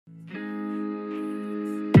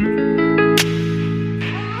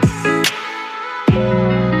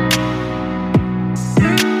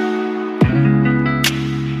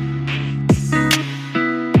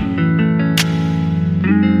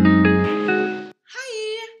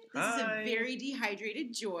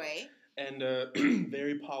pollinated Joy. And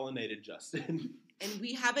very pollinated Justin. And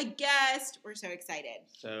we have a guest. We're so excited.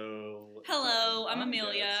 So hello, I'm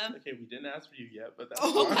Amelia. Okay, we didn't ask for you yet, but that's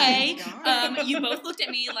okay. fine. You both looked at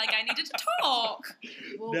me like I needed to talk.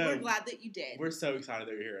 Well, No, we're glad that you did. We're so excited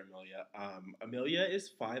that you're here, Amelia. Amelia is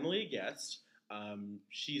finally a guest.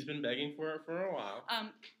 She's been begging for it for a while.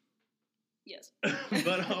 Yes.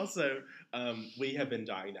 But also, we have been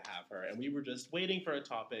dying to have her, and we were just waiting for a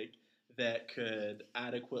topic that could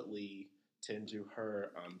adequately tend to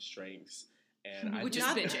her strengths. And Which is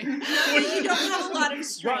Not bitching. Not that you don't have a lot of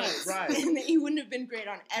strengths. Right. And that you wouldn't have been great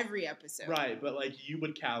on every episode. Right, but like you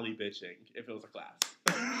would Callie bitching if it was a class.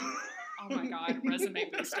 Oh my god,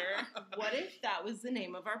 resume booster. What if that was the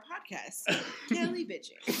name of our podcast? Kelly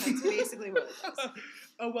Bitching. That's basically what it is.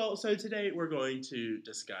 Oh, well, so today we're going to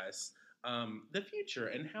discuss the future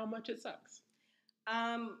and how much it sucks.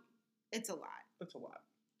 It's a lot. That's a lot.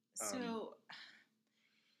 So,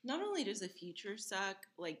 not only does the future suck,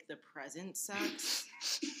 like the present sucks.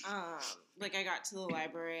 Like I got to the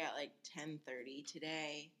library at like 10:30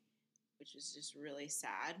 today, which was just really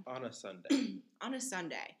sad. On a Sunday. On a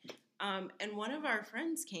Sunday. And one of our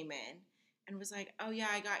friends came in and was like, oh yeah,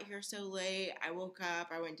 I got here so late. I woke up,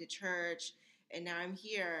 I went to church, and now I'm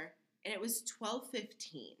here. And it was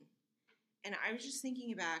 12:15. And I was just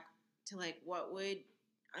thinking back to like, what would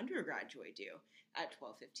undergrad Joy do at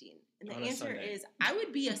 12:15? And the answer is, I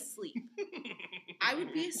would be asleep. I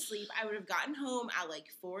would be asleep. I would have gotten home at like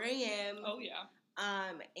 4 a.m. Oh yeah.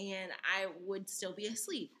 And I would still be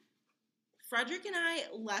asleep. Frederick and I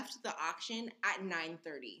left the auction at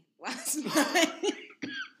 9:30 last night.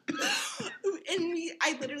 And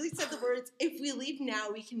I literally said the words, if we leave now,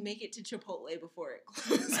 we can make it to Chipotle before it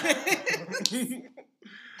closes.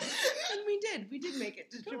 And we did. We did make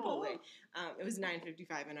it to Chipotle. It was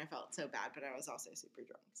 9:55, and I felt so bad, but I was also super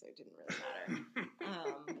drunk, so it didn't really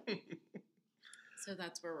matter. So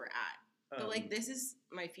that's where we're at. But, like, this is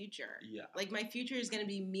my future. Yeah. Like, my future is going to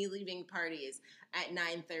be me leaving parties at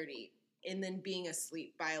 9:30 and then being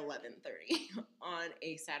asleep by 11:30 on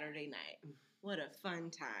a Saturday night. What a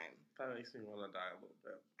fun time. That makes me want to die a little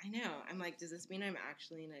bit. I know. I'm like, does this mean I'm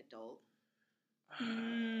actually an adult?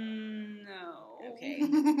 No. Okay.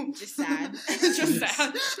 Just sad. Just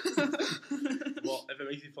sad. Well, if it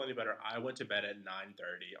makes you feel any better, I went to bed at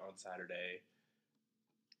 9:30 on Saturday.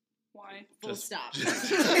 Why? Full stop. Just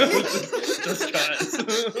because.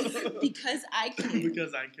 Because I could.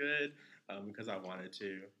 Because I could. Because I wanted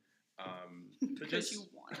to. Because you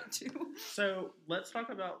wanted to. So let's talk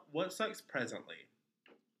about what sucks presently.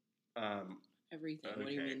 Everything. Okay. What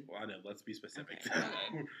do you mean? Well, I know. Let's be specific.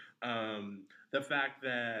 Okay. The fact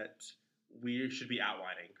that we should be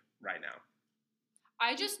outlining right now.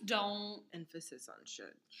 I just don't Emphasis on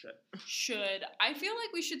should. should. I feel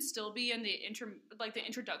like we should still be in the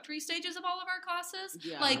introductory stages of all of our classes.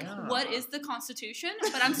 Yeah. Like, Yeah. what is the Constitution?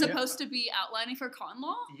 But I'm supposed to be outlining for con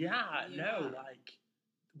law? Yeah, Yeah. no, like,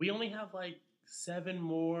 we only have, like, 7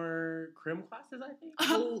 more crim classes, I think.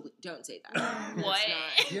 Holy, don't say that. That's What?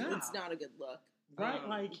 Not, Yeah. It's not a good look. Right,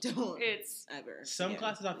 like, Don't It's ever. some Yeah.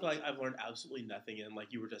 classes I feel like I've learned absolutely nothing in.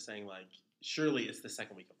 Like, you were just saying, like, surely it's the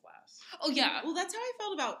second week of class. oh yeah. Well, that's how I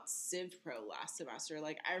felt about Civ Pro last semester.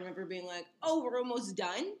 Like, I remember being like, oh, we're almost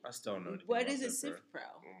done? I still don't know anything What about is a Civ Civ Pro?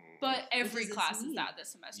 But every does this class is mean? that this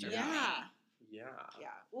semester. Yeah. Yeah. Yeah. Yeah.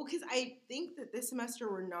 Well, because I think that this semester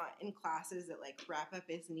we're not in classes that, like, wrap up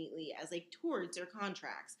as neatly as, like, torts or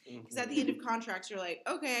contracts. Because at the end of contracts, you're like,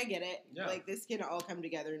 okay, I get it. Yeah. Like, this can all come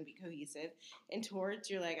together and be cohesive. And torts,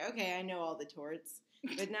 you're like, okay, I know all the torts.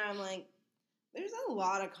 But now I'm like, there's a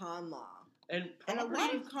lot of con law. And And a lot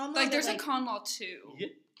property, of con law. Like, that, there's like, a con law too. yeah,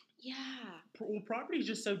 Yeah. well, property is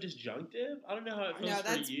just so disjunctive. I don't know how it feels No, for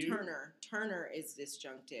that's you. Turner. Turner is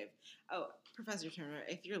disjunctive. Oh, Professor Turner,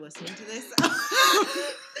 if you're listening to this,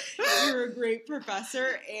 you're a great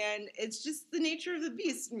professor, and it's just the nature of the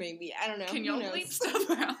beast, maybe. I don't know. Can Who y'all knows? bleep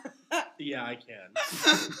stuff out? Yeah, I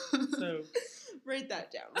can. So, Write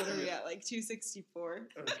that down. What are we at? Like 264?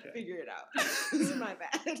 okay. Figure it out. This is my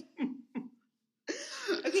bad.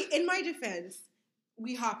 Okay, in my defense,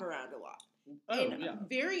 we hop around a lot. Oh, And yeah.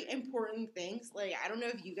 very important things, like, I don't know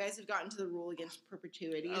if you guys have gotten to the rule against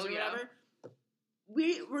perpetuities Oh, or yeah. whatever.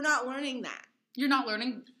 We're not learning that. You're not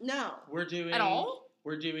learning No. We're doing... at all?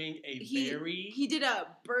 we're doing a he did a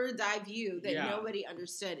bird's eye view that Yeah. nobody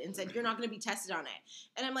understood and said, you're not going to be tested on it.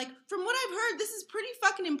 And I'm like, from what I've heard, this is pretty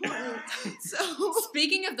fucking important. So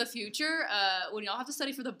Speaking of the future, when y'all have to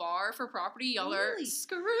study for the bar for property, y'all Literally. are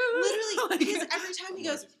screwed. literally, because every time he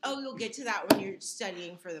goes, oh, you'll get to that when you're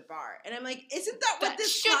studying for the bar. And I'm like, isn't that what that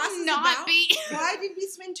this should class is not about? be. Why did we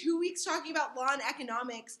spend 2 weeks talking about law and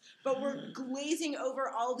economics, but we're glazing over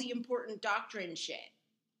all the important doctrine shit?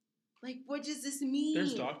 Like, what does this mean?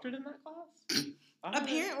 There's doctrine in that class?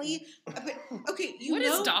 Apparently, okay, What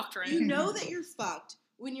is doctrine? You know that you're fucked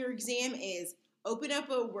when your exam is open up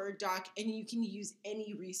a Word doc and you can use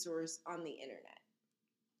any resource on the internet.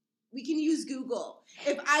 We can use Google.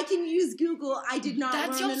 If I can use Google, I did not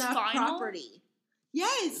That's learn y'all's enough final? property.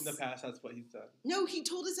 Yes. In the past, that's what he's done. No, he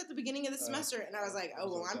told us at the beginning of the semester, and I was like, oh,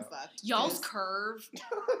 well, I'm What's fucked. Y'all's 'cause- curve.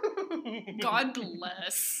 God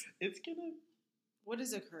bless. It's gonna. What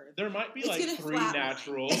is a curve? There might be It's like gonna 3 flatline.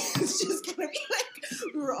 naturals. It's just gonna be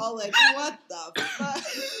like, we were all like, what the fuck?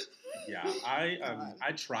 Yeah, God.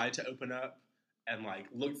 I tried to open up and like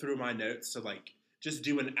look through my notes to like just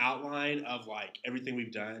do an outline of like everything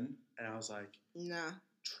we've done, and I was like, Nah.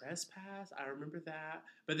 trespass. I remember that,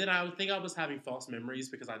 but then I would think I was having false memories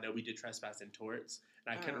because I know we did trespass and torts,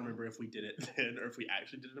 and I couldn't Oh. remember if we did it then or if we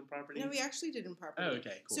actually did it in property. No, we actually did in property. Oh,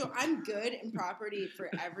 okay, cool. So I'm good in property for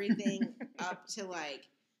everything up to like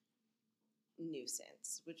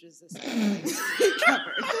nuisance, which is the second thing we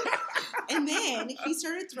covered. And then he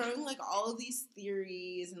started throwing like all of these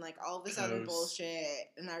theories and like all of this other Gross.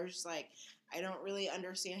 bullshit, and I was just like, I don't really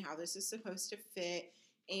understand how this is supposed to fit.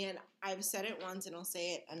 And I've said it once and I'll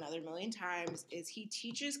say it another million times, is he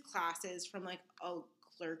teaches classes from like a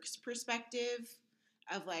clerk's perspective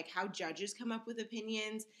of like how judges come up with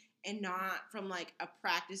opinions, and not from like a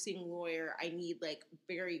practicing lawyer, I need like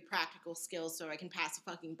very practical skills so I can pass a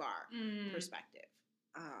fucking bar perspective.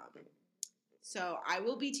 So I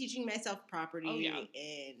will be teaching myself property Oh, yeah.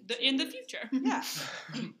 in the future. Yeah.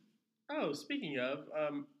 Oh, speaking of,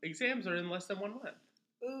 exams are in less than 1 month.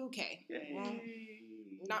 Okay. Yay! Well,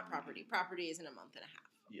 not property. Property is in a month and a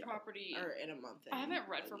half. Yeah. Property. Or in a month and I haven't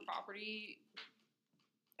read a for week. property.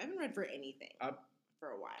 I haven't read for anything for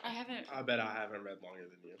a while. I haven't. I bet I haven't read longer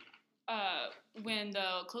than you. When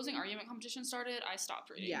the closing argument competition started, I stopped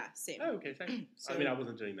reading. Yeah, same. Oh, okay, thanks. So- I mean, I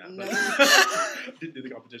wasn't doing that, No. but didn't do the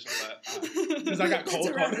competition, but because I got That's cold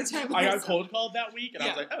around called. the time I got also. cold called that week, and I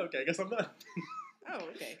was Yeah. like, oh, okay, I guess I'm done. Oh,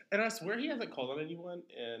 okay. And I swear he hasn't called on anyone,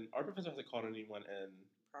 and our professor hasn't called on anyone in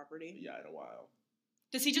Property. in a while.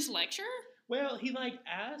 Does he just lecture? Well, he like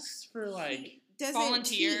asks for like He doesn't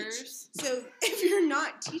Volunteers. teach. So if you're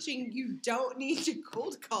not teaching, you don't need to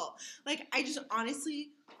cold call. Like, I just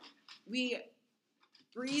honestly, we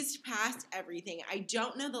breezed past everything. I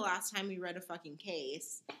don't know the last time we read a fucking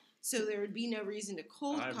case, so there would be no reason to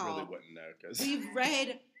cold I call. really wouldn't know because We've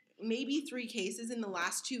read maybe 3 cases in the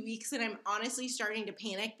last 2 weeks, and I'm honestly starting to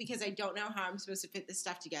panic because I don't know how I'm supposed to fit this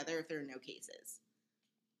stuff together if there are no cases.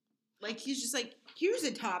 Like, he's just like, here's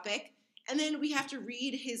a topic, and then we have to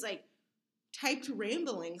read his, like, typed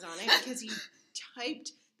ramblings on it because he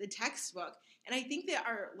typed the textbook. And I think that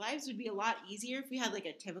our lives would be a lot easier if we had, like,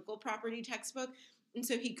 a typical property textbook, and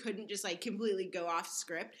so he couldn't just, like, completely go off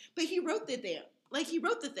script. But he wrote the thing. Like, he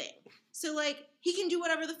wrote the thing. So, like, he can do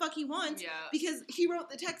whatever the fuck he wants Yeah. because he wrote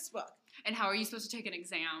the textbook. And how are you supposed to take an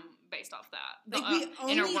exam based off that? The Like,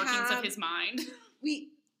 we inner only workings have- of his mind.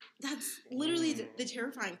 That's literally the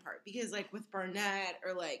terrifying part, because like with Barnett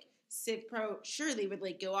or like Civ Pro, sure, they would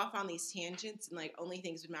like go off on these tangents and like only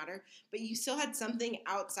things would matter, but you still had something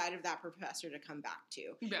outside of that professor to come back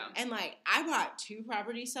to. Yeah. And like, I bought 2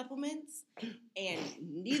 property supplements, and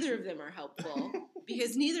neither of them are helpful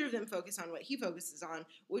because neither of them focus on what he focuses on,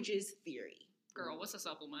 which is theory. Girl, what's a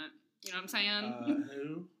supplement? You know what I'm saying?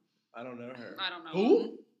 who? I don't know her. I don't know.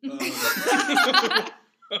 Who?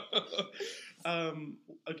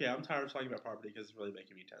 Okay, I'm tired of talking about property because it's really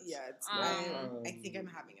making me tense. Yeah, it's I think I'm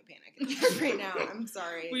having a panic attack right now. I'm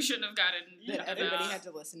sorry We shouldn't have gotten Yeah, that into everybody that. had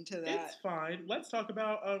to listen to that. It's fine. Let's talk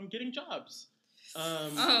about getting jobs.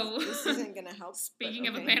 Oh. This isn't gonna help. Speaking but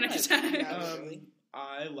of a okay. panic Right. attack. Yeah, literally.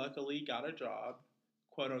 I luckily got a job,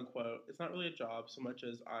 quote unquote. It's not really a job so much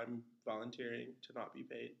as I'm volunteering to not be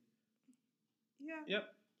paid. Yeah.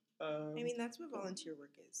 Yep. I mean, that's what volunteer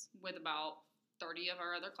work is. With about 30 of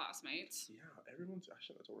our other classmates. Yeah, everyone's. I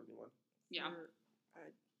shouldn't have told anyone. Yeah.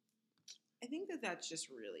 I think that that's just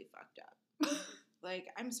really fucked up. Like,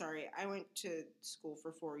 I'm sorry, I went to school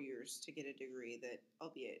for 4 years to get a degree that,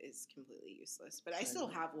 albeit, is completely useless, but I still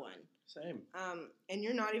have one. Same. And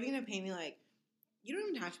you're not even gonna pay me like you don't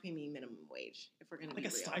even have to pay me minimum wage if we're gonna Like be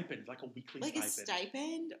a real. stipend, like a weekly Like stipend. a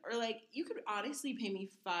stipend, or like you could honestly pay me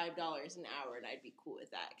 $5 an hour, and I'd be cool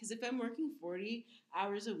with that. Because if I'm working 40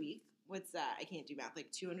 hours a week, what's that? I can't do math.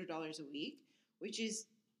 Like $200 a week, which is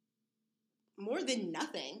more than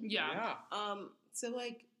nothing. Yeah. So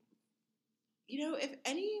like, if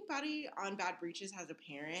anybody on Bad Breaches has a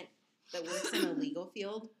parent that works in a legal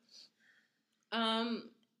field,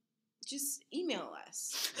 just email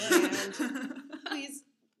us and please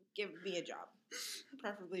give me a job,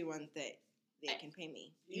 prepreferably one that they can pay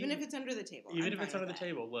me, even if it's under the table. Even I'm if it's fine under the with that.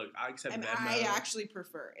 table, look, I accept And Venmo. I actually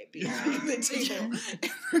prefer it being under the table.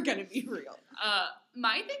 If we're gonna be real.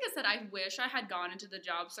 My thing is that I wish I had gone into the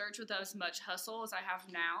job search with as much hustle as I have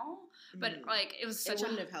now. But like, it was such It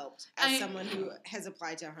wouldn't have helped. As someone who has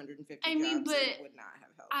applied to 150 jobs, it would not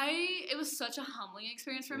have helped. It was such a humbling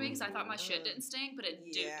experience for me because I thought my shit didn't stink, but it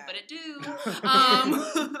do. Yeah. But it do.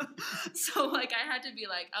 So like, I had to be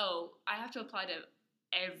like, oh, I have to apply to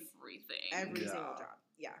everything. Every single job.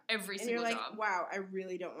 Yeah. Every And single you're like, job. wow, I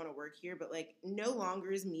really don't want to work here, but like, no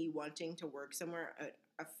longer is me wanting to work somewhere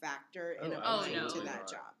a factor in applying to absolutely that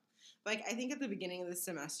not. job. Like, I think at the beginning of the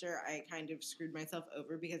semester, I kind of screwed myself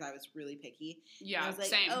over because I was really picky. Yeah, And I was like,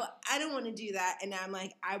 same. oh, I don't want to do that. And now I'm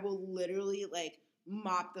like, I will literally like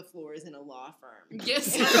mop the floors in a law firm.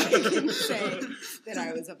 Yes. And I can say that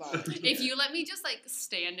I was a volunteer. If you let me just like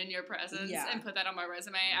stand in your presence Yeah. and put that on my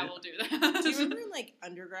resume, I will do Do you that. remember in like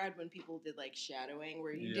undergrad when people did like shadowing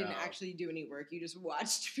where you didn't Yeah. actually do any work, you just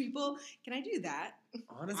watched people? Can I do that?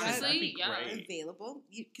 Honestly, that'd be yeah. great. Available?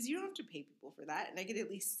 Because you don't have to pay people for that, and I could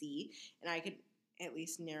at least see, and I could at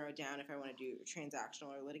least narrow down if I want to do transactional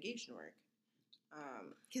or litigation work.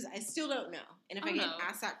 Because I still don't know, and if I get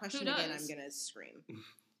asked that question again, I'm gonna scream.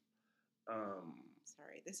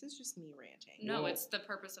 Sorry, this is just me ranting. No, Well- it's the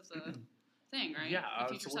purpose of the thing, right? Yeah, the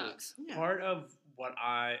future absolutely. sucks. Yeah. Part of what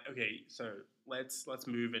so let's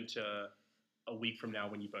move into a week from now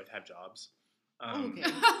when you both have jobs. Okay.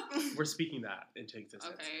 We're speaking that into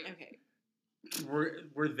existence. Okay. Okay.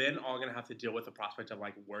 We're then all gonna have to deal with the prospect of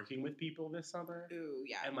like working with people this summer Ooh,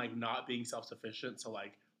 yeah. and like not being self-sufficient. So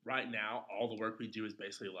like right now, all the work we do is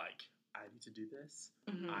basically like, I need to do this.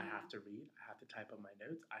 Mhm. I have to read. I have to type up my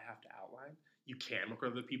notes. I have to outline. You can work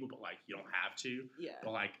with other people, but like you don't have to. Yeah.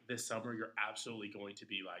 But like this summer, you're absolutely going to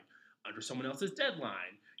be like under someone else's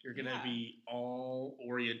deadline. You're gonna Yeah. be all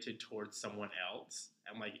oriented towards someone else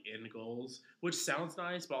and like end goals, which sounds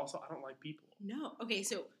nice, but also I don't like people. No. Okay,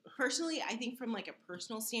 so personally, I think from like a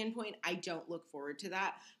personal standpoint, I don't look forward to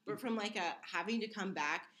that. But from like a having to come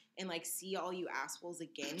back and like see all you assholes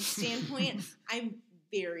again standpoint, I'm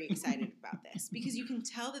very excited about this because you can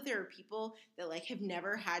tell that there are people that like have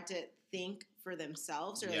never had to think for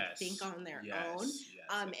themselves or like think on their own.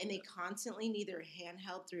 And they constantly need their hand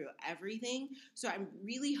held through everything. So I'm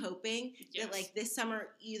really hoping that like this summer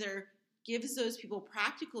either gives those people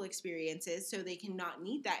practical experiences so they can not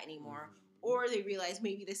need that anymore, or they realize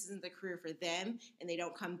maybe this isn't the career for them and they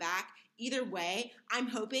don't come back. Either way, I'm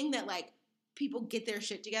hoping that like people get their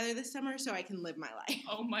shit together this summer so I can live my life.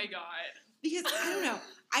 Oh my god. Because I don't know.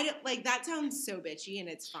 I don't like that sounds so bitchy and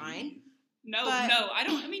it's fine. No, But- I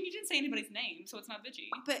don't. I mean, you didn't say anybody's name, so it's not bitchy.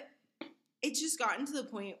 But it's just gotten to the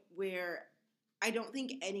point where I don't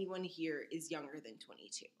think anyone here is younger than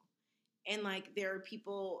 22. And like there are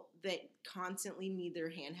people that constantly need their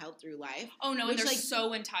hand held through life. Oh no, Which, and they're like-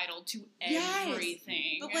 so entitled to Yes,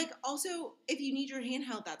 everything. But like also if you need your hand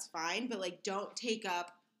held, that's fine. But like don't take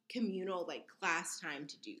up communal like class time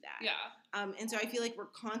to do that. yeah, And so I feel like we're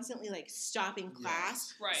constantly like stopping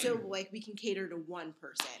class right. so like we can cater to one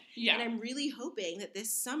person. yeah. And I'm really hoping that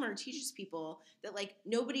this summer teaches people that like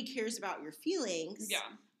nobody cares about your feelings. Yeah.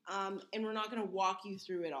 And we're not going to walk you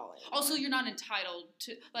through it all. Anymore. Also, you're not entitled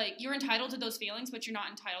to you're entitled to those feelings, but you're not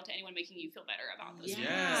entitled to anyone making you feel better about those feelings.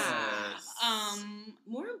 Yes.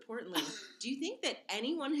 More importantly, do you think that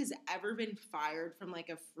anyone has ever been fired from like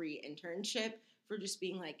a free internship for just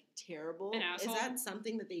being like terrible? An Is asshole? that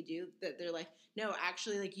something that they do? That they're like, no,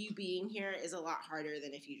 actually, like you being here is a lot harder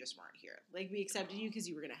than if you just weren't here. Like we accepted you because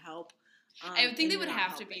you were going to help. I think and they you're would not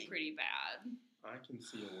have to be helping. pretty bad. I can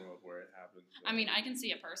see a world where it happens. I mean, I can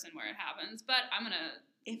see a person where it happens, but I'm gonna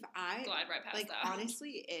If I glide right past like that.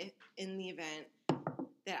 honestly, if in the event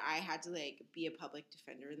that I had to like be a public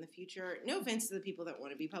defender in the future, no offense to the people that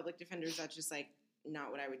want to be public defenders, that's just like not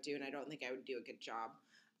what I would do, and I don't think I would do a good job.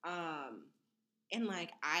 And like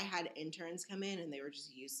I had interns come in and they were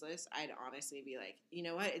just useless, I'd honestly be like, you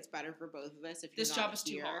know what, it's better for both of us if This you're job not is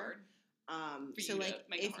here. too hard. for So you to like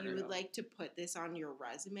make it if you harder. would like to put this on your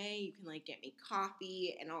resume, you can like get me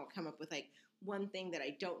coffee and I'll come up with like one thing that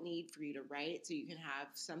I don't need for you to write, so you can have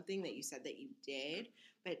something that you said that you did,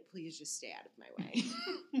 but please just stay out of my way.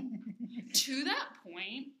 To that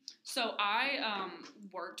point, so I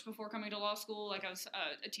worked before coming to law school. Like, I was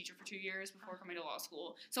a teacher for 2 years before coming to law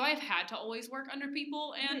school. So I've had to always work under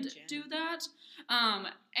people and do that.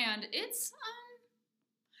 And it's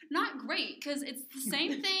not great, because it's the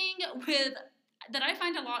same thing with that I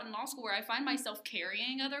find a lot in law school, where I find myself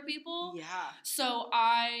carrying other people. Yeah. So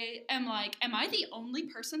I am like, am I the only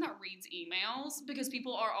person that reads emails? Because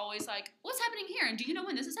people are always like, what's happening here? And do you know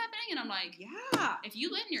when this is happening? And I'm like, yeah. if you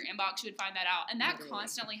went in your inbox, you would find that out. And that Literally.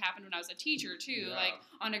 constantly happened when I was a teacher, too. Yeah. Like,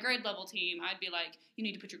 on a grade level team, I'd be like, you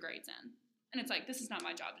need to put your grades in. And it's like, this is not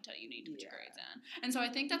my job to tell you need to put your grades in. And so I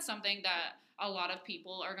think that's something that a lot of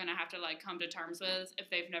people are going to have to, like, come to terms with if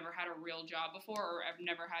they've never had a real job before, or have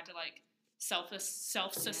never had to, like,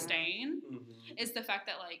 self-sustain, is the fact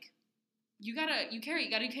that, like, you gotta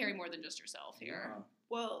carry more than just yourself here. Yeah.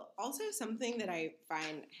 Well, also something that I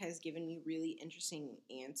find has given me really interesting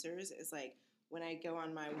answers is, like, when I go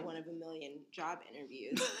on my one of a million job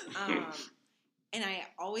interviews, and I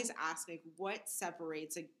always ask, like, what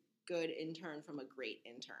separates a good intern from a great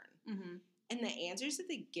intern? Mm-hmm. And the answers that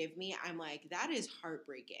they give me, I'm like, that is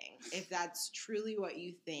heartbreaking if that's truly what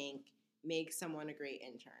you think makes someone a great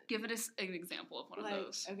intern. Give us an example of one of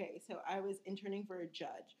those. Okay, so I was interning for a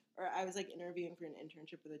judge, or I was, like, interviewing for an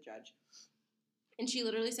internship with a judge. And she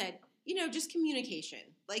literally said, just communication.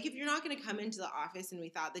 Like, if you're not going to come into the office and we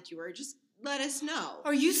thought that you were, just let us know.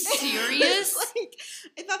 Are you serious? Like,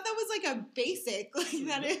 I thought that was, like, a basic. Like,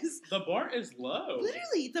 that is... The bar is low.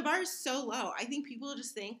 Literally, the bar is so low. I think people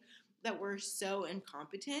just think that we're so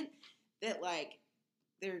incompetent that, like,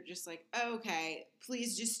 they're just like, oh, okay,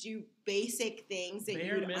 please just do basic things that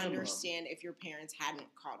you would understand if your parents hadn't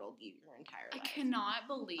coddled you your entire life. I cannot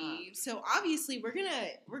believe. So obviously we're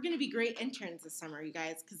gonna be great interns this summer, you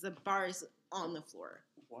guys, because the bar is on the floor.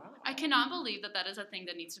 Wow. I cannot believe that is a thing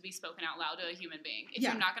that needs to be spoken out loud to a human being. If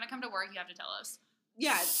you're not going to come to work, you have to tell us.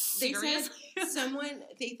 Yeah, they Serious? said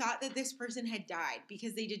they thought that this person had died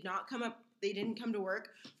because they didn't come to work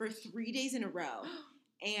for 3 days in a row.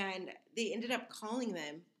 And they ended up calling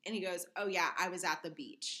them, and he goes, oh, yeah, I was at the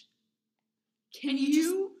beach. Can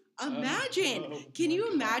you imagine? Can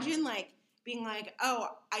you imagine, like, being like, oh,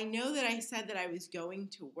 I know that I said that I was going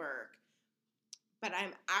to work, but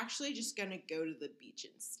I'm actually just going to go to the beach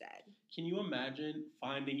instead. Can you imagine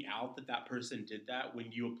finding out that person did that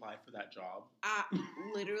when you applied for that job?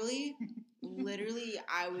 Literally,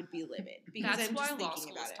 I would be livid. Because That's I'm why just law thinking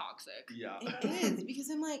school about is it. toxic. Yeah. It is,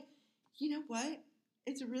 because I'm like, you know what?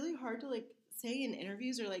 It's really hard to, like, say in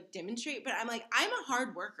interviews or, like, demonstrate, but I'm like, I'm a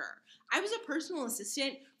hard worker. I was a personal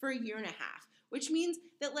assistant for a year and a half, which means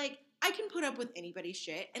that, like, I can put up with anybody's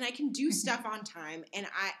shit, and I can do stuff on time, and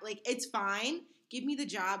it's fine. Give me the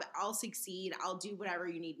job. I'll succeed. I'll do whatever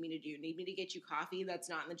you need me to do. Need me to get you coffee that's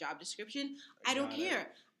not in the job description? I don't care.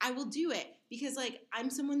 I will do it because, like, I'm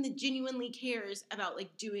someone that genuinely cares about,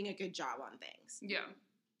 like, doing a good job on things. Yeah.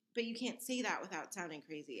 But you can't say that without sounding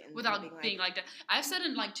crazy. And without being like that. I've said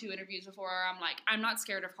in, like, 2 interviews before, I'm like, I'm not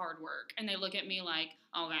scared of hard work. And they look at me like,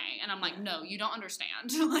 okay. And I'm like, no, you don't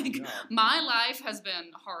understand. Like, my life has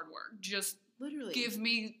been hard work. Just literally give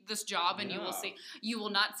me this job and you will see. You will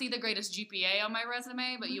not see the greatest GPA on my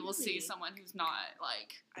resume, but you will see someone who's not,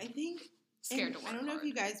 like, I think scared to work I don't know hard. if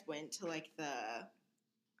you guys went to, like, the,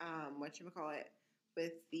 whatchamacallit,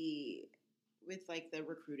 with like the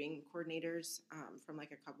recruiting coordinators from,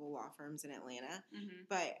 like, a couple law firms in Atlanta. Mm-hmm.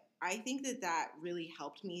 But I think that really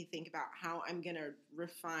helped me think about how I'm going to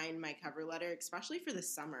refine my cover letter, especially for the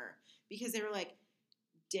summer, because they were like,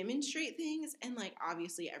 demonstrate things, and, like,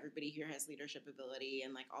 obviously everybody here has leadership ability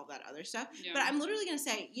and, like, all that other stuff. Yeah. But I'm literally going to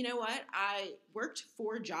say, you know what? I worked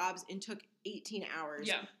 4 jobs and took 18 hours,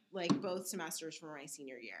 like, both semesters for my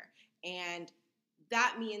senior year. And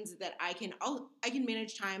that means that I can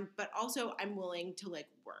manage time, but also I'm willing to, like,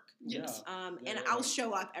 work. Yes. And I'll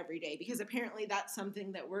show up every day because apparently that's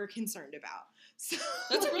something that we're concerned about. So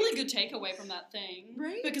That's a really good takeaway from that thing.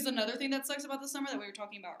 Right? Because another thing that sucks about the summer that we were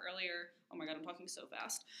talking about earlier, oh my god, I'm talking so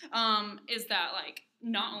fast, is that, like,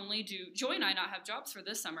 not only do Joy and I not have jobs for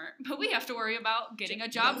this summer, but we have to worry about getting a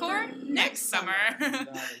job for next summer.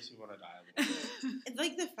 That makes me want to die a little bit. It's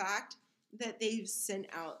like the fact that they've sent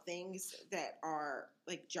out things that are,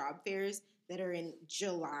 like, job fairs that are in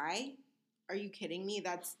July. Are you kidding me?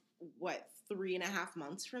 That's, what, 3.5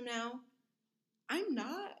 months from now? I'm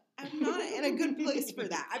not in a good place for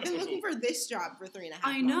that. I've been looking for this job for 3.5 months.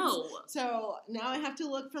 I know. So now I have to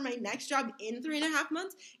look for my next job in 3.5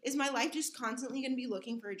 months. Is my life just constantly going to be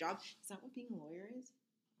looking for a job? Is that what being a lawyer is?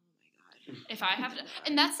 Oh if I have to,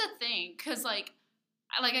 and that's the thing, because like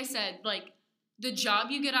I said, like the job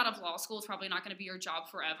you get out of law school is probably not going to be your job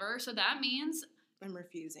forever. So that means I'm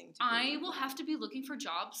refusing to. I will have to be looking for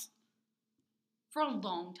jobs for a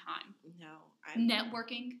long time. No,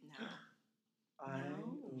 Networking. No.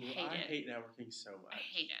 I hate networking so much. I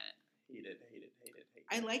hate it. Hate it.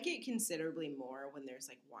 I like it considerably more when there's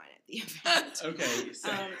like wine at the event. Okay,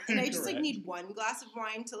 so and I just like correct. need one glass of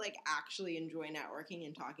wine to like actually enjoy networking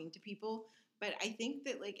and talking to people. But I think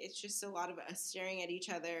that like it's just a lot of us staring at each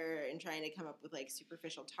other and trying to come up with like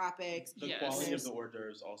superficial topics. The Yes. quality of the hors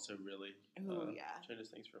d'oeuvres also really changes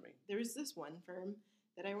things for me. There was this one firm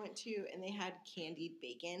that I went to and they had candied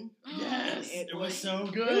bacon. Yes, And it was so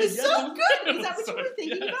good. It was Yes, so good. it Is that was what you were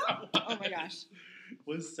thinking yeah. about? Oh my gosh.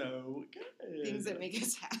 Was so good. Things that make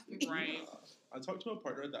us happy. Right. I talked to a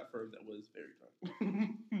partner at that firm that was very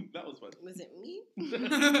drunk. That was fun. Was it me?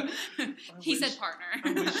 He wish- said partner.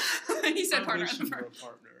 I wish- He said I partner wish at the you were firm.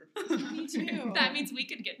 a partner. Me too. That means we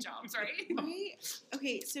could get jobs, right? Right?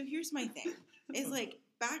 Okay, so here's my thing. Is like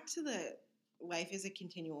back to the life is a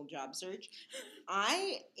continual job search.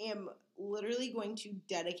 I am literally going to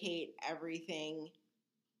dedicate everything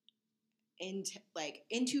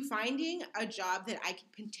into finding a job that I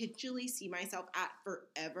can potentially see myself at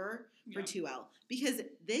forever for Yeah. 2L because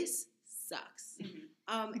this sucks. Mhm.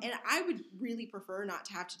 And I would really prefer not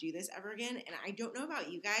to have to do this ever again. And I don't know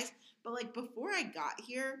about you guys, but like before I got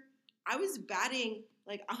here, I was batting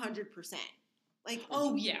like 100%. Like,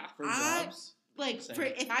 Oh yeah. For I- jobs, like Same. for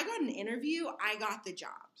if I got an interview, I got the job.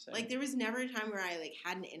 Same. Like there was never a time where I like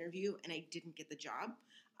had an interview and I didn't get the job.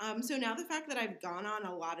 So now the fact that I've gone on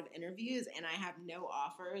a lot of interviews and I have no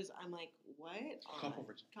offers, I'm like, what? a couple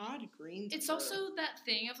for God greens. It's earth. also that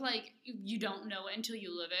thing of like you don't know it until you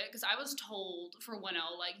live it. Because I was told for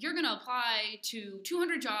 1L, like you're gonna apply to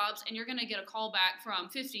 200 jobs and you're gonna get a call back from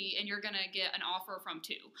 50 and you're gonna get an offer from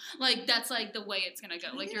 2. Like that's like the way it's gonna go.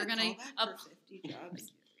 Can I Like get you're a gonna callback for 50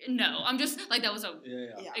 jobs. no, I'm just like that was a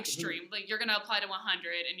Yeah. extreme. Like you're gonna apply to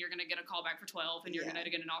 100 and you're gonna get a call back for 12 and you're Yeah. gonna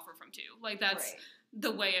get an offer from 2. Like that's Right. the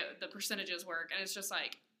way the percentages work, and it's just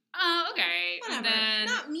like, okay, Whatever. and then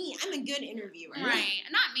Not me. I'm a good interviewer. right,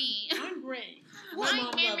 not me. I'm great. My My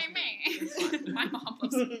mom me, loves me, me. My mom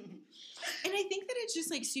loves me. And I think that it's just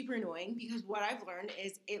like super annoying because what I've learned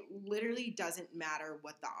is it literally doesn't matter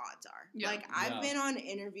what the odds are. Yeah. Like I've Yeah. been on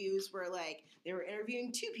interviews where like they were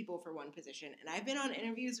interviewing 2 people for one position, and I've been on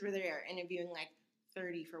interviews where they are interviewing like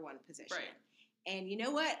 30 for one position. Right. And you know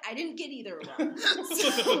what? I didn't get either of them.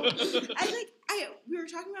 So we were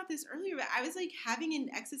talking about this earlier, but I was like having an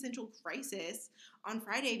existential crisis on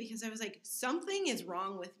Friday because I was like, something is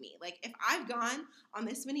wrong with me. Like if I've gone on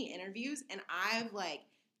this many interviews and I've like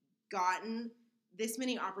gotten this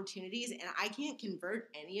many opportunities and I can't convert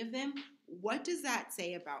any of them, what does that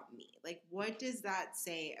say about me? Like what does that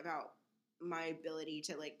say about my ability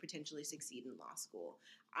to like potentially succeed in law school?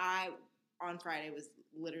 I on Friday was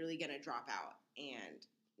literally going to drop out and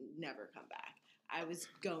never come back. I was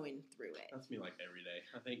going through it. That's me like every day.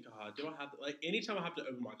 I think, God, do I have to, like, anytime I have to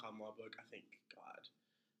open my common law book, I think, God,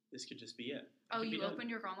 this could just be it. I Oh, could be you done. opened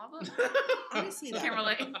your common law book? Honestly, Can't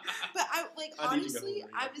relate. But I like I need to go honestly, home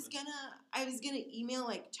and I read was this. gonna email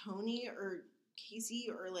like Tony or Casey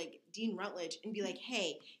or like Dean Rutledge and be like,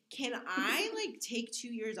 hey, can I like take 2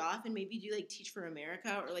 years off and maybe do like Teach for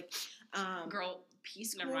America or like Girl,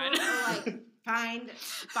 Peace never Corps mind. or like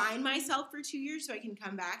find myself for 2 years so I can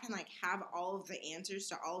come back and like have all of the answers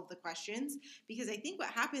to all of the questions, because I think what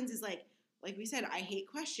happens is like we said, I hate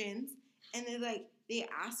questions, and they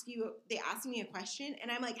ask me a question and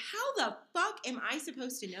I'm like, how the fuck am I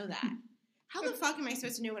supposed to know that? How the fuck am I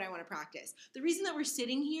supposed to know what I want to practice? The reason that we're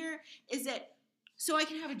sitting here is that so I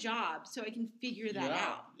can have a job, so I can figure that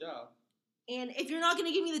out. Yeah. And if you're not going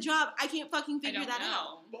to give me the job, I can't fucking I figure don't that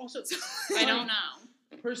know. But also, I don't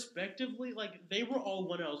know. Perspectively, like, they were all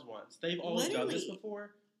 1Ls once. They've all done this Literally.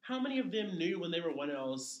 before. How many of them knew when they were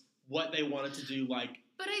 1Ls what they wanted to do, like,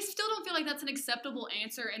 But I still don't feel like that's an acceptable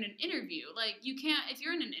answer in an interview. Like, you can't, if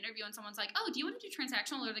you're in an interview and someone's like, oh, do you want to do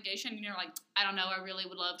transactional litigation? And you're like, I don't know, I really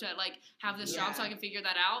would love to, like, have this job so I Yeah. can figure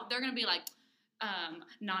that out. They're going to be like,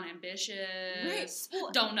 non-ambitious, Right.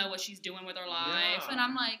 Well, don't know what she's doing with her life. Yeah. And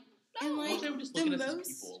I'm like, no. And, well, like, they were just the looking at us as most-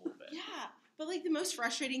 people a little bit. yeah. But, like, the most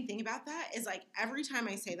frustrating thing about that is, like, every time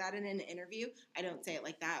I say that in an interview, I don't say it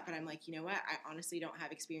like that, but I'm like, you know what? I honestly don't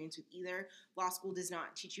have experience with either. Law school does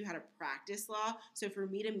not teach you how to practice law. So for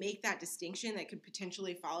me to make that distinction that could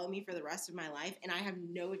potentially follow me for the rest of my life and I have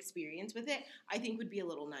no experience with it, I think would be a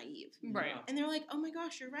little naive. Right. And they're like, oh my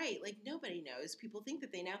gosh, you're right. Like, nobody knows. People think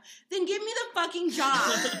that they know. Then give me the fucking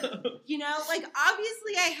job. You know? Like,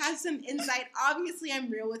 obviously I have some insight. Obviously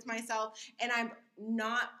I'm real with myself. And I'm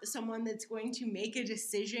not someone that's going to make a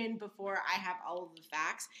decision before I have all of the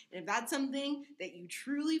facts. And if that's something that you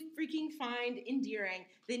truly freaking find endearing,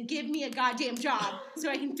 then give me a goddamn job so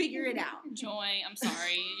I can figure it out. Joy, I'm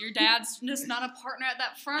sorry. Your dad's just not a partner at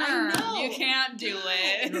that firm. I know. You can't do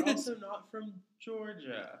it. You're also not from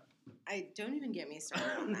Georgia. I don't even get me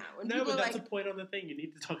started on that. When No, people but are that's like, a point on the thing. You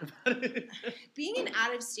need to talk about it. being an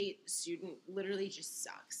out-of-state student literally just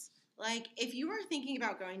sucks. Like, if you are thinking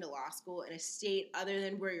about going to law school in a state other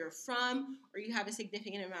than where you're from, or you have a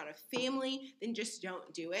significant amount of family, then just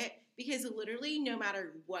don't do it. Because literally, no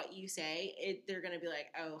matter what you say, they're going to be like,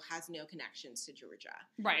 oh, has no connections to Georgia.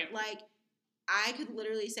 Right. Like, I could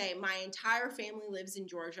literally say, my entire family lives in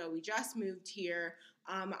Georgia. We just moved here.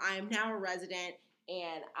 I am now a resident,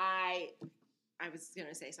 and I was going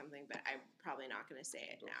to say something, but I'm probably not going to say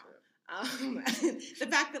it now. The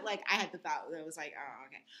fact that, like, I had the thought that was like, oh,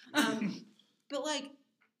 okay. But, like,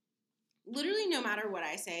 literally no matter what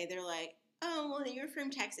I say, they're like, oh, well, you're from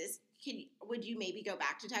Texas. Would you maybe go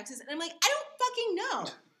back to Texas? And I'm like, I don't fucking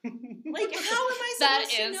know. Like, how am I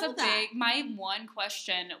supposed to know that? My one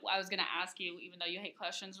question I was going to ask you, even though you hate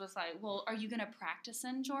questions, was like, well, are you going to practice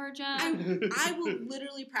in Georgia? I will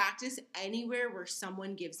literally practice anywhere where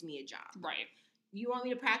someone gives me a job. Right. You want me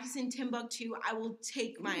to practice in Timbuktu? I will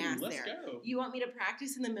take my ass let's there. Go. You want me to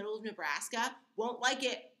practice in the middle of Nebraska? Won't like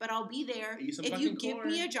it, but I'll be there. If you give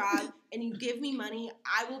me a job and you give me money,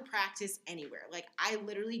 I will practice anywhere. Like, I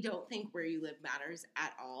literally don't think where you live matters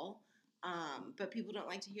at all. But people don't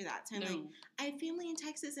like to hear that. So I'm like, I have family in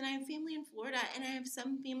Texas and I have family in Florida and I have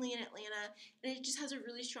some family in Atlanta, and it just has a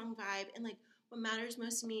really strong vibe. And, like, what matters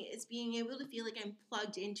most to me is being able to feel like I'm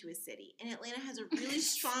plugged into a city. And Atlanta has a really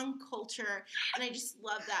strong culture, and I just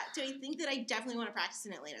love that. So I think that I definitely want to practice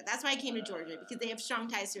in Atlanta. That's why I came to Georgia, because they have strong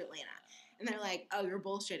ties to Atlanta. And they're like, oh, you're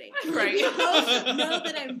bullshitting. Right. We both know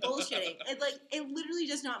that I'm bullshitting. It literally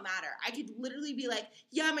does not matter. I could literally be like,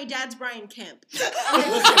 yeah, my dad's Brian Kemp.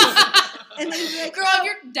 And they'd be like, girl, if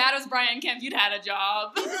your dad was Brian Kemp, you'd had a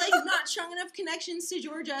job. They'd be like, not strong enough connections to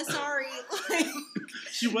Georgia, sorry. Like,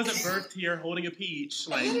 she wasn't birthed here holding a peach.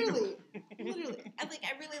 Like. Literally.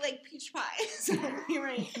 I really like peach pie. So you're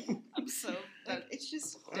right. I'm so like, it's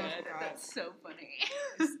just dead. Oh, that's so funny.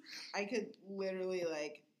 I could literally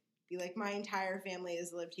be like, my entire family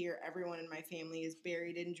has lived here. Everyone in my family is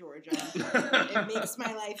buried in Georgia. It makes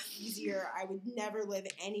my life easier. I would never live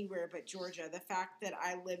anywhere but Georgia. The fact that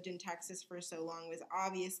I lived in Texas for so long was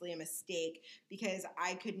obviously a mistake because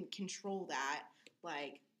I couldn't control that.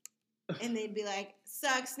 Like, and they'd be like,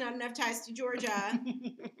 sucks, not enough ties to Georgia.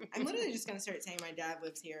 I'm literally just going to start saying my dad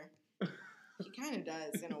lives here. He kind of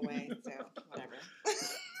does in a way, so whatever.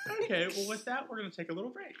 Okay, well, with that, we're going to take a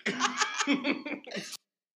little break.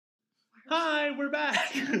 Hi, we're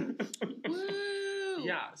back. Woo!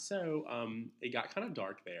 Yeah, so it got kind of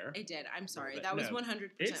dark there. It did. I'm sorry. But That was no,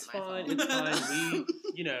 100% it's my fine. fault. It's fine.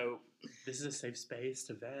 This is a safe space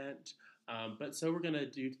to vent. But so we're going to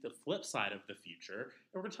do the flip side of the future,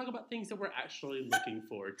 and we're going to talk about things that we're actually looking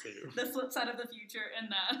forward to. The flip side of the future, and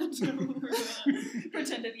that we're going to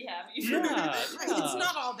pretend to be happy. Yeah. It's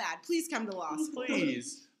not all bad. Please come to law school.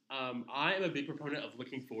 Please. I am a big proponent of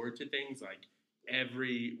looking forward to things like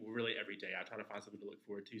every day. I try to find something to look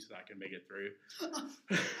forward to so that I can make it through.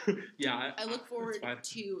 Yeah. I look forward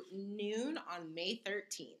to noon on May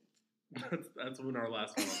 13th. That's when our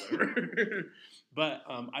last one was over. But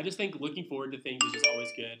I just think looking forward to things is just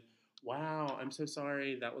always good. Wow, I'm so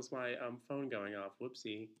sorry. That was my phone going off.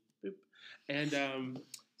 Whoopsie. Boop. And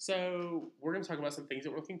so we're going to talk about some things that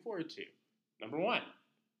we're looking forward to. Number one,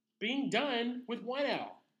 being done with 1L.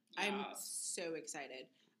 I'm so excited.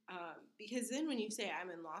 Because then when you say I'm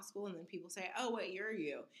in law school and then people say, oh, what year are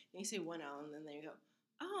you? And you say 1L and then they go,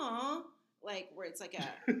 oh, like where it's like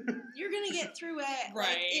you're going to get through it. Right.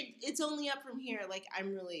 Like, it's only up from here. Like,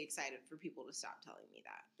 I'm really excited for people to stop telling me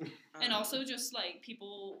that. And also just like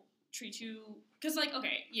people treat you, because like,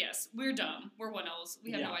 okay, yes, we're dumb. We're 1Ls.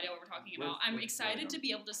 We have no idea what we're talking about. I'm excited to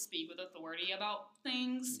be able to speak with authority about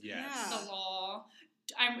things. Yes. The law.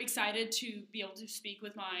 I'm excited to be able to speak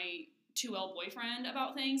with my 2L boyfriend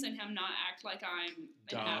about things and him not act like I'm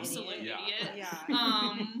dumb. An absolute idiot. Yeah.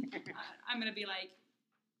 I'm going to be like,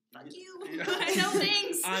 fuck you. Yeah. I know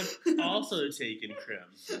things. I'm also taking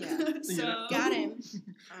crim. Yeah. So Got him.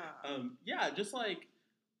 Yeah, just like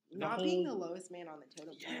Not being the lowest man on the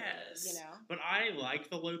totem pole. Yes. You know? But I like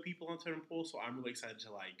the low people on totem pole, so I'm really excited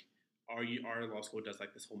to like. Our law school does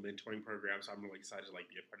like this whole mentoring program, so I'm really excited to like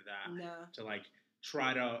be a part of that. No. To like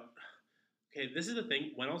try to. Okay, this is the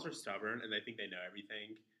thing. Wendell's are stubborn and they think they know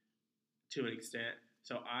everything to an extent.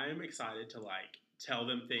 So I'm excited to like tell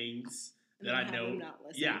them things And that then I have know. them not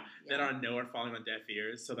listen. Yeah, that I know are falling on deaf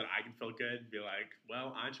ears, so that I can feel good and be like,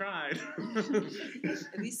 well, I tried.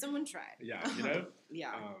 At least someone tried. Yeah, you know.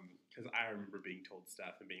 Yeah. Because I remember being told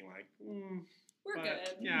stuff and being like, We're but,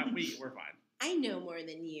 good. Yeah, we're fine. I know more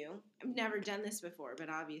than you. I've never done this before, but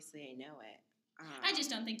obviously I know it. I just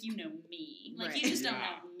don't think you know me. Like, Right. you just don't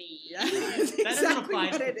Yeah. know me. Yeah. Right. That doesn't Exactly apply.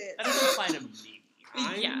 what it is. That doesn't apply to me.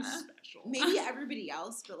 I'm Yeah. special. Maybe everybody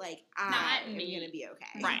else, but like I Not am me. gonna be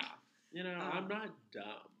okay. Right. You know, I'm not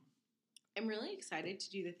dumb. I'm really excited to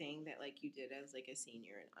do the thing that like you did as like a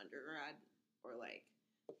senior in undergrad or like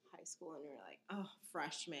high school, and you're like, oh,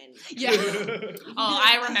 freshman. Yeah. Oh,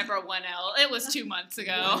 I remember 1L. It was 2 months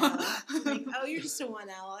ago. Like, oh, you're just a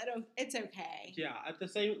 1L. It's okay. Yeah, at the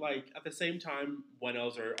same time,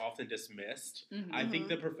 1Ls are often dismissed. Mhm. I think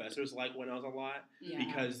the professors like 1Ls a lot Yeah.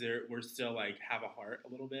 because we're still like have a heart a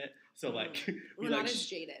little bit. So like We're we not like as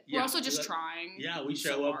jaded. yeah, We're also we just like- trying. Yeah, we so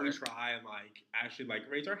show up, we hard. try, and like actually like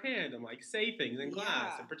raise our hand and like say things in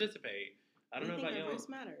class Yeah. and participate. I don't know think about our y'all. voice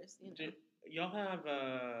matters. You know? Do- Y'all have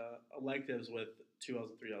electives with 2Ls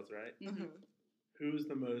and 3Ls, right? Mhm. Who's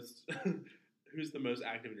the most Who's the most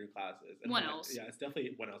active in your classes? And 1Ls. Yeah, it's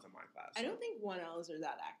definitely 1Ls in my class. I don't think 1Ls are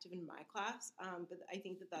that active in my class, but I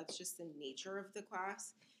think that that's just the nature of the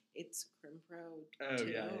class. It's Crim Pro Oh, too,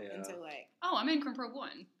 yeah, yeah. and so like, Oh, I'm in Crim Pro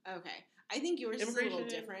 1. okay, I think yours is a little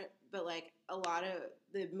Immigration. different, but like a lot of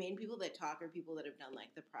the main people that talk are people that have done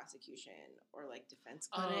like the prosecution or like defense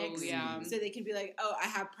Oh, clinics. yeah. So they can be like, oh, I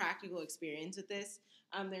have practical experience with this.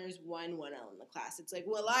 There's one 1L in the class. It's like,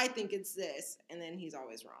 well, I think it's this, and then he's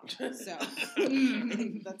always wrong. So I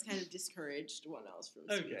think that's kind of discouraged 1Ls from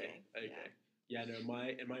speaking. Okay. Yeah, no, in my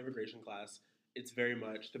immigration class, it's very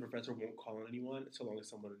much the professor won't call on anyone so long as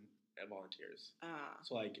someone volunteers.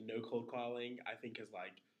 So like no cold calling, I think has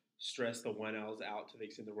like stressed the 1Ls out to the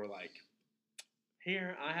extent that we're like,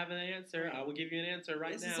 here, I have an answer. Right. I will give you an answer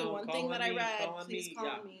right This now. is the one Call thing on that I me, read. call on Please me. call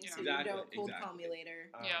Yeah. me so Exactly, you don't cold call exactly. me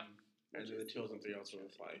later. Yep. And then the 2Ls and 3Ls are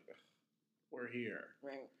just like, we're here.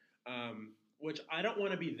 Right. Which I don't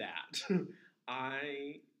want to be that.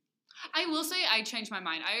 I will say I changed my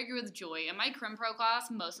mind. I agree with Joy. In my Crim Pro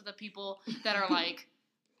class, most of the people that are like,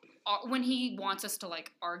 when he wants us to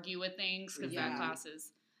like argue with things, because Yeah. that class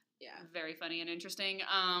is very funny and interesting,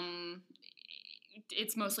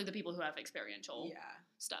 it's mostly the people who have experiential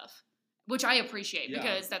stuff, which I appreciate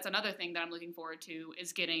because that's another thing that I'm looking forward to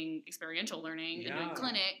is getting experiential learning and doing Yeah.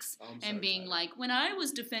 clinics I'm so and being excited. like, when I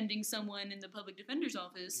was defending someone in the public defender's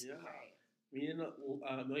office. Yeah. Right. Me and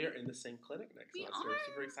Amelia are in the same clinic next We semester. are?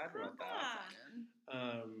 Super excited about that.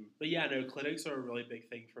 Ah. But yeah, no, clinics are a really big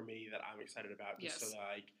thing for me that I'm excited about. Just Yes. so that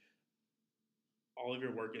like all of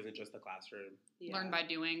your work isn't just the classroom. Yeah. Learn by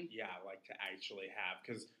doing. Yeah, like to actually have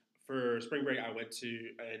because for spring break I went to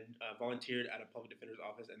and volunteered at a public defender's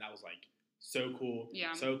office, and that was like so cool.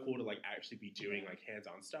 Yeah. So cool to like actually be doing like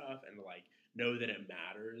hands-on stuff and to like know that it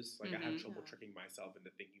matters. Like I have Mhm. trouble Yeah. tricking myself into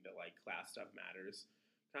thinking that like class stuff matters.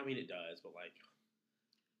 I mean it does, but like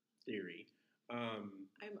theory.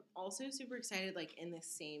 I'm also super excited, like in the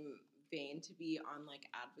same vein, to be on like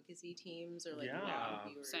advocacy teams or like Yeah.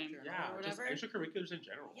 Review or Same. Journal Yeah, or just whatever. extracurriculars in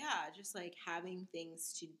general. Yeah, just like having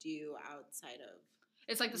things to do outside of.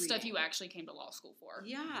 It's like the stuff Reading. you actually came to law school for.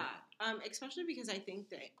 Yeah. Especially because I think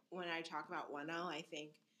that when I talk about 1L, I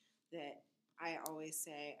think that I always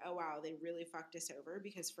say, oh, wow, they really fucked us over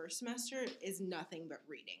because first semester is nothing but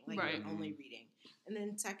reading. Like, Right. you're only reading. And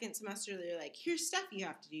then second semester, they're like, here's stuff you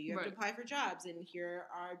have to do. You have to Right. apply for jobs, and here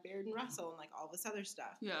are Baird and Russell and, like, all this other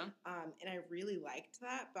stuff. Yeah. And I really liked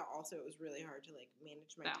that, but also it was really hard to, like,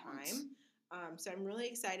 manage my Balance. time. So I'm really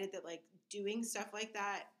excited that, like, doing stuff like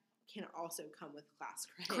that can also come with class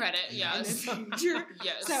credit. Credit, in the yes. future.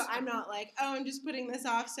 Yes. So I'm not like, oh, I'm just putting this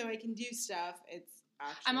off so I can do stuff. It's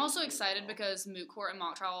actually I'm also excited beautiful. because moot court and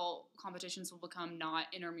mock trial competitions will become not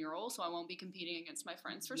intramural, so I won't be competing against my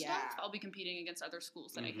friends for stuff. Yeah. I'll be competing against other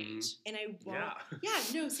schools that I Mhm. hate. And I won't. Yeah.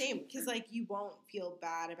 Yeah, no, same. Because like you won't feel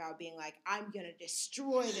bad about being like, I'm gonna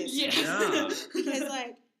destroy this. Yeah. Yeah. because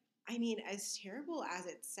like I mean, as terrible as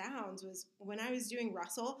it sounds, was when I was doing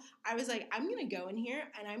Russell, I was like, I'm going to go in here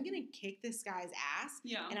and I'm going to kick this guy's ass.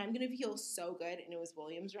 Yeah. And I'm going to feel so good. And it was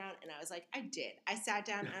Williams round. And I was like, I did. I sat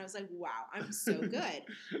down and I was like, wow, I'm so good.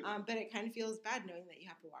 But it kind of feels bad knowing that you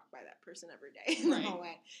have to walk by that person every day in the Right.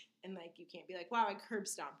 hallway. And, like, you can't be like, wow, I curb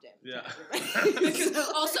stomped him. Yeah.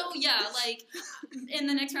 Also, yeah, like, in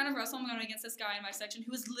the next round of Russell, I'm going against this guy in my section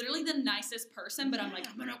who is literally the nicest person, but I'm like,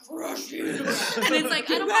 I'm going to crush you. And it's like,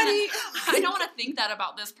 I don't want to think that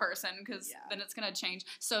about this person, because then it's going to change.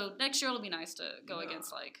 So next year it'll be nice to go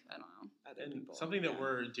against, like, I don't know. Other And people. something that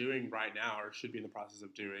we're doing right now, or should be in the process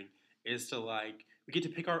of doing, is to, like, we get to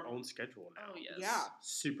pick our own schedule now. Oh, yes. Yeah.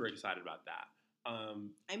 Super excited about that.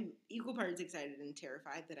 I'm equal parts excited and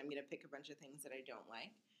terrified that I'm going to pick a bunch of things that I don't like.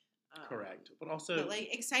 Correct. But also, But,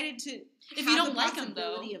 like, excited to If have you don't the like 'em, though.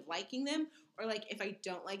 possibility of liking them, or, like, if I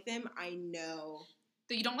don't like them, I know.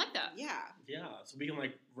 That you don't like that. Yeah. yeah, so we can,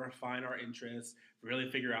 like, refine our interests, really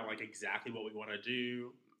figure out, like, exactly what we want to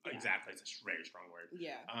do. Yeah. Exactly, it's a very strong word.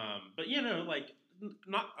 Yeah. But, you know, like,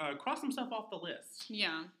 not cross himself off the list.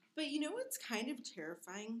 Yeah. But you know what's kind of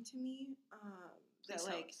terrifying to me? That, Please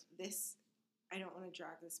like, tell us. this, I don't want to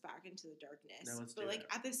drag this back into the darkness. No, let's but, do like, it.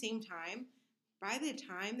 at the same time, by the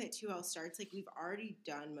time that 2L starts, like, we've already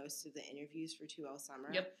done most of the interviews for 2L summer.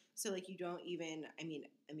 Yep. So, like, you don't even, I mean,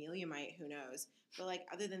 Amelia might, who knows. But, like,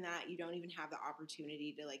 other than that, you don't even have the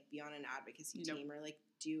opportunity to, like, be on an advocacy Nope. team or, like,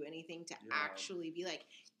 do anything to Yeah. actually be like,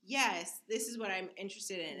 yes, this is what I'm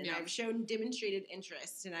interested in. And Yeah. I've shown demonstrated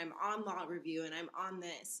interest, and I'm on law review, and I'm on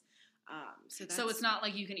this. So it's not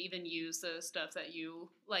like you can even use the stuff that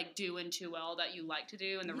you, like, do in 2L that you like to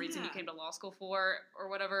do, and the reason you Yeah. came to law school for or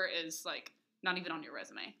whatever is, like, not even on your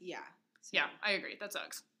resume. Yeah. So, Yeah, I agree. That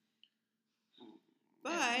sucks.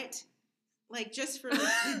 But, like, just for,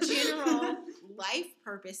 like, the general life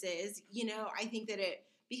purposes, you know, I think that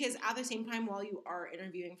because at the same time, while you are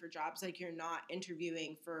interviewing for jobs, like, you're not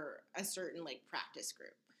interviewing for a certain, like, practice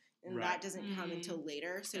group. And Right. that doesn't come until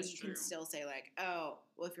later. So That's you true. can still say, like, oh,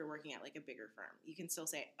 well, if you're working at, like, a bigger firm, you can still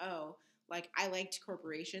say, oh, like, I liked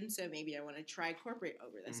corporation, so maybe I want to try corporate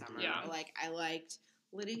over the Mhm. summer. Yeah. Or, like, I liked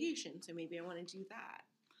litigation, so maybe I want to do that.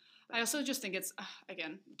 I also just think it's,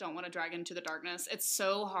 again, don't want to drag into the darkness. It's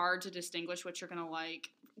so hard to distinguish what you're going to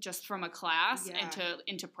like just from a class Yeah.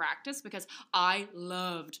 into practice, because I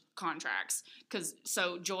loved contracts.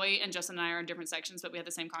 So Joy and Justin and I are in different sections, but we had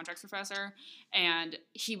the same contracts professor, and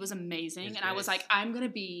he was amazing. He's and I was great. like, I'm going to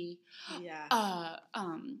be Yeah.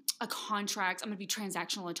 a contract. I'm going to be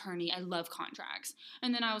transactional attorney. I love contracts.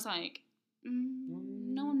 And then I was like,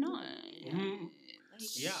 no, I'm not. Mhm.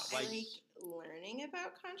 Like, Yeah, I like- like learning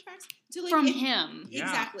about contracts. So, like, From if- him. Yeah.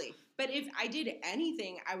 Exactly. But if I did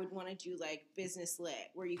anything, I would want to do, like, business lit,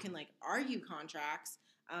 where you can, like, argue contracts.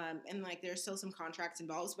 And, like, there's still some contracts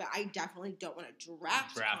involved, but I definitely don't want to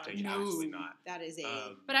draft Drafting, contracts. absolutely not. That is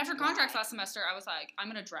a But after contracts last semester, I was like, I'm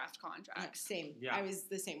going to draft contracts. same. Yeah. I was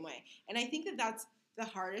the same way. And I think that that's the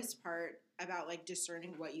hardest part about, like,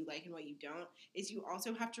 discerning what you like and what you don't, is you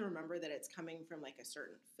also have to remember that it's coming from, like, a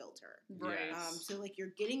certain filter. Right. Yes. So, like, you're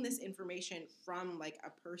getting this information from, like, a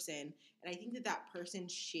person, and I think that that person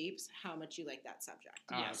shapes how much you like that subject.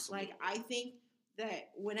 Yes. Absolutely. Like, I think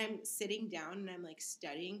that when I'm sitting down and I'm, like,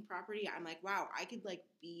 studying property, I'm like, wow, I could, like,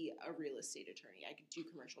 be a real estate attorney. I could do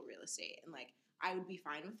commercial real estate, and, like, I would be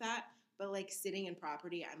fine with that. But, like, sitting in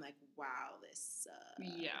property, I'm like, wow, this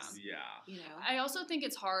sucks. Yeah. Yeah. You know? I also think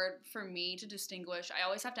it's hard for me to distinguish. I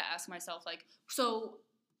always have to ask myself, like, so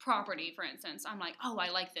property, for instance, I'm like, oh, I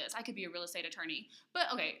like this. I could be a real estate attorney.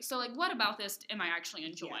 But, okay, so, like, what about this am I actually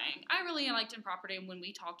enjoying? I really liked in property when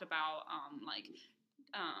we talked about,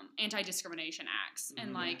 anti-discrimination acts.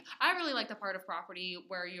 And, Mhm. like, I really like the part of property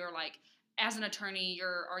where you're, like, as an attorney,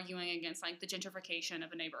 you're arguing against, like, the gentrification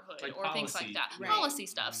of a neighborhood Like or things like policy. that. Right. Policy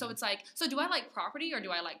stuff. So Mhm. it's like, so do I like property or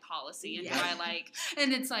do I like policy? And Yeah. do I like,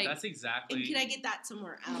 and it's like, That's exactly. And can I get that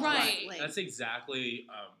somewhere else? Right. Like, That's exactly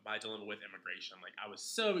my dilemma with immigration. Like, I was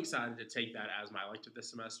so excited to take that as my elective this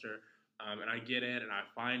semester, and I get it, and I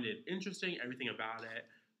find it interesting, everything about it.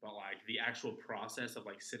 But, like, the actual process of,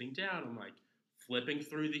 like, sitting down and, like, flipping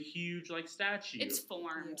through the huge, like, statute. it's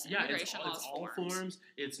forms. Yeah, Immigration law it's is all forms. forms.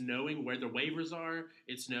 It's knowing where the waivers are.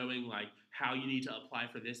 It's knowing, like, how you need to apply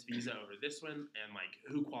for this visa over this one, and, like,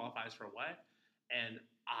 who qualifies for what. And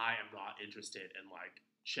I am not interested in, like,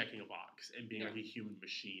 checking a box and being, like, a human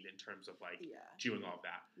machine in terms of, like, yeah. doing all of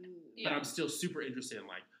that. Mm. Yeah. But I'm still super interested in,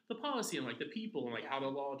 like, the policy and, like, the people and, like, how the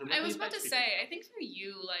law directly I was about to affects say, I people. think for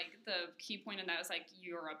you, like, the key point in that is, like,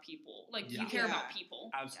 you're a people. Like, Yeah. you care Yeah. about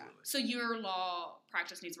people. Absolutely. So your law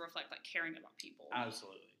practice needs to reflect, like, caring about people.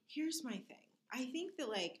 Absolutely. Here's my thing. I think that,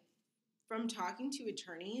 like, from talking to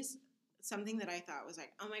attorneys, something that I thought was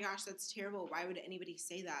like, oh my gosh, that's terrible. Why would anybody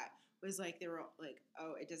say that? Was like, they were like,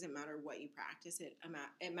 oh, it doesn't matter what you practice.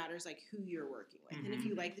 It matters like who you're working with. And if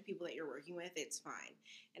you like the people that you're working with, it's fine.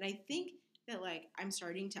 And I think that like I'm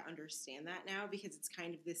starting to understand that now because it's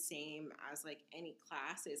kind of the same as like any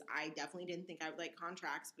classes. I definitely didn't think I would like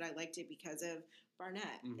contracts, but I liked it because of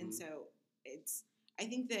Barnett. And so I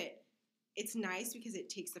think that it's nice because it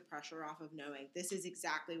takes the pressure off of knowing this is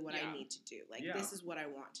exactly what I need to do. Like, this is what I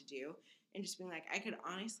want to do. And just being like, I could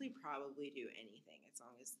honestly probably do anything as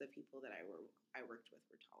long as the people that I worked with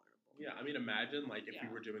were tolerable. Yeah, I mean, imagine, like, if we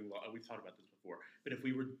were doing law, we've talked about this before, but if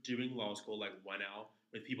we were doing law school, like, 1L,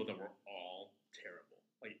 with people that were all terrible.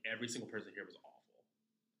 Like, every single person here was awful.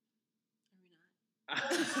 Are we not?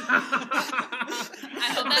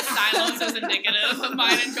 I hope that silence is indicative of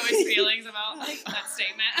mine and Joy's feelings about that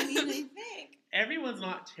statement. I mean, I think. Everyone's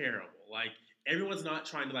not terrible. Like, everyone's not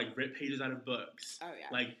trying to, like, rip pages out of books. Oh, yeah.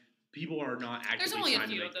 Like, people are not actively There's only trying a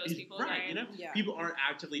few to of those people, right? You know, Yeah. people aren't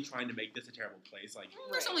actively trying to make this a terrible place. Like,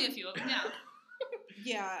 There's only a few of them, yeah.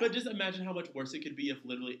 Yeah. But just imagine how much worse it could be if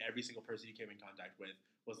literally every single person you came in contact with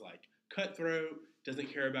was like cutthroat,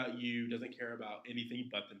 doesn't care about you, doesn't care about anything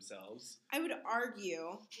but themselves. I would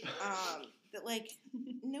argue that, like,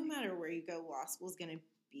 no matter where you go, law school is going to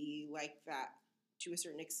be like that to a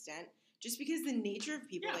certain extent. Just because the nature of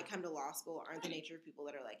people that come to law school aren't the nature of people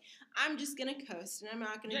that are like, I'm just going to coast and I'm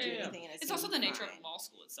not going to do anything. And it's also the nature of law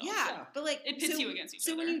school itself. Yeah, but like it pits you against each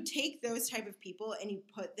other. So when you take those type of people and you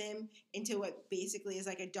put them into what basically is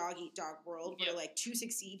like a dog-eat-dog world where like to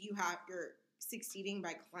succeed, you're succeeding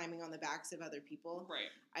by climbing on the backs of other people.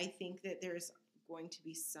 Right. I think that there's going to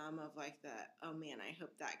be some of like the, oh man, I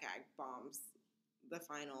hope that guy bombs the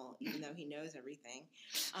final, even though he knows everything.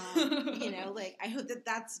 You know, like, I hope that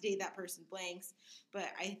that's the day that person blanks. But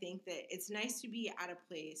I think that it's nice to be at a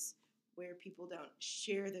place where people don't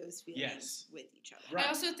share those feelings with each other. Right. I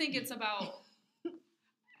also think it's about,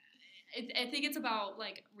 I think it's about,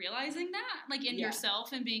 like, realizing that, like, in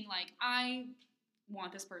yourself and being like, I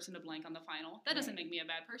want this person to blank on the final. That doesn't make me a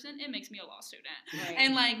bad person. It makes me a law student. Right.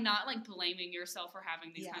 And, like, not, like, blaming yourself for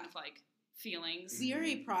having these kind of, like, feelings. We are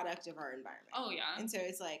a product of our environment. Oh, yeah. And so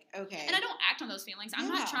it's like, okay. And I don't act on those feelings. I'm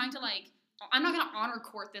not trying to, like, I'm not going to honor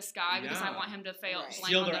court this guy because I want him to fail. Right.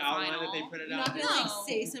 Steal their the outline final. that they printed You're out. not going to, like,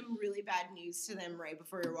 say some really bad news to them right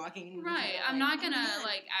before you're walking in. Right. I'm not going to,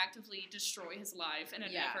 like, actively destroy his life in an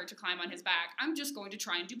effort to climb on his back. I'm just going to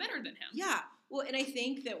try and do better than him. Yeah. Well, and I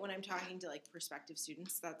think that when I'm talking to, like, prospective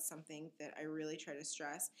students, that's something that I really try to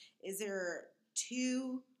stress, is there are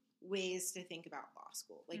two ways to think about law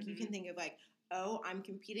school. Like, you can think of, like, oh, I'm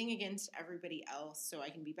competing against everybody else so I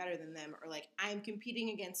can be better than them, or like I'm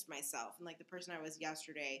competing against myself and like the person I was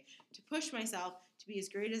yesterday to push myself to be as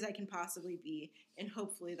great as I can possibly be, and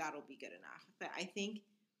hopefully that'll be good enough. But I think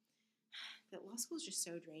that law school is just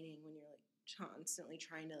so draining when you're like constantly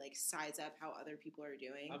trying to like size up how other people are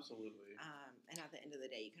doing. Absolutely. And at the end of the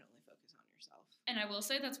day, you can only focus on yourself. And I will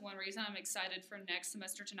say that's one reason I'm excited for next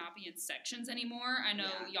semester to not be in sections anymore. I know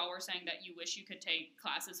y'all were saying that you wish you could take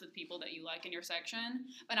classes with people that you like in your section,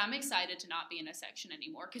 but I'm excited to not be in a section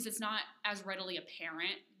anymore because it's not as readily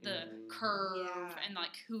apparent the curve and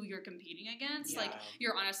like who you're competing against. Like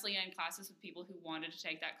you're honestly in classes with people who wanted to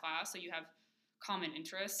take that class, so you have common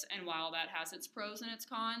interests, and while that has its pros and its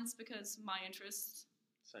cons because my interests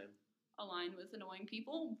align with annoying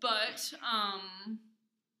people, but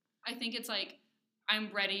I think it's like I'm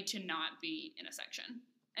ready to not be in a section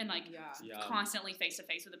and like constantly face to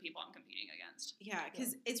face with the people I'm competing against. Yeah,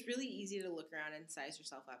 because it's really easy to look around and size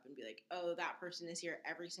yourself up and be like, oh, that person is here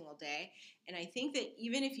every single day. And I think that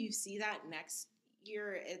even if you see that next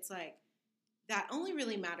year, it's like that only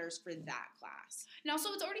really matters for that class. And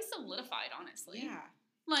also it's already solidified, honestly. Yeah.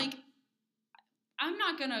 Like, I'm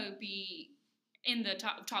not going to be in the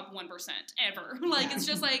top 1% ever. Like, it's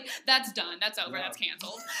just like, that's done. That's over. That's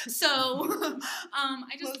canceled. So, I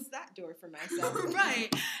just... close that door for myself. Right.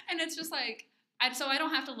 And it's just like, so I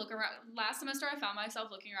don't have to look around. Last semester, I found myself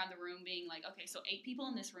looking around the room being like, okay, so 8 people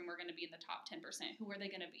in this room are going to be in the top 10%. Who are they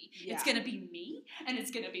going to be? Yeah. It's going to be me, and it's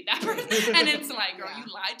going to be that person. And it's like, girl,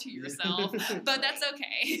 you lied to yourself. But that's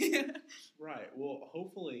okay. Right. Well,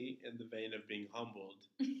 hopefully, in the vein of being humbled,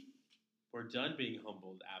 we're done being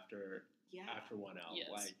humbled after 1L. Yes.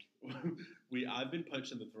 Like, I've been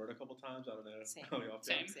punched in the throat a couple times. I don't know how y'all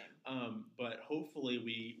feel. Same. But hopefully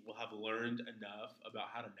we will have learned enough about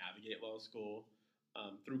how to navigate law school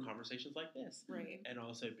through conversations like this. Right. And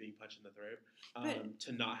also being punched in the throat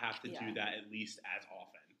to not have to do that at least as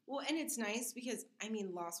often. Well, and it's nice because, I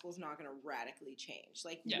mean, law school's not going to radically change.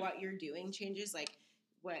 Like, what you're doing changes. Like,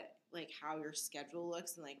 what like how your schedule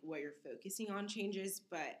looks and like what you're focusing on changes,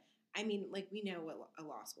 but I mean, like, we know what a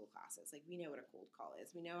law school class is. Like, we know what a cold call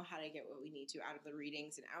is. We know how to get what we need to out of the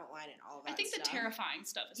readings and outline and all of that I think stuff. the terrifying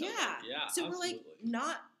stuff is over. Yeah, So we're, like, absolutely.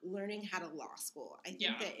 not learning how to law school. I think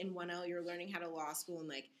Yeah. that in 1L, you're learning how to law school and,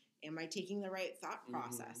 like, am I taking the right thought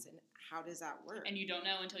process? And how does that work? And you don't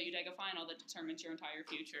know until you take a final that determines your entire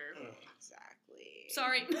future. Exactly.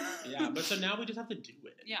 Sorry. Yeah, but so now we just have to do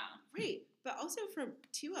it. Yeah. Right. But also for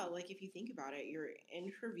 2L, like, if you think about it, you're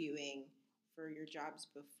interviewing for your jobs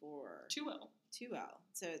before 2L. 2L.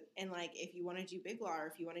 So, and like, if you want to do big law or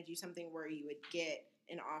if you want to do something where you would get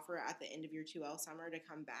an offer at the end of your 2L summer to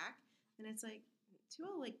come back, then it's like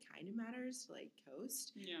 2L like kind of matters to like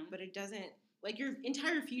coast, Yeah. but it doesn't. Like, your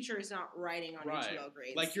entire future is not riding on Right. your 2L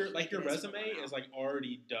grades. Like your it is for resume 1L, is like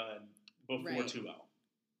already done before Right. 2L.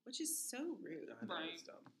 which is so rude. I know, Right. it's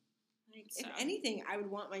dumb. Like, It's if sad. anything, I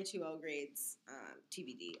would want my 2L grades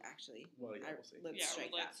TBD. Actually, Well, yeah, we'll see. let's Yeah,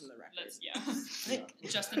 strike that let's- from the record. Let's, Yeah.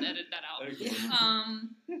 Justin, edit that out. Okay.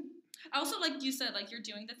 Also, like you said, like you're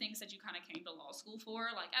doing the things that you kind of came to law school for,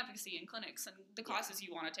 like advocacy and clinics and the classes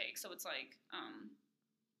you want to take. So it's like,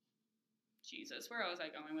 Jesus, where was I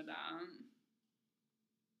going with that?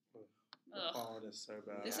 The Ugh. pollen is so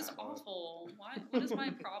bad. This is awful. What is my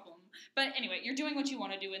problem? But anyway, you're doing what you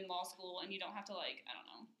want to do in law school, and you don't have to like, I don't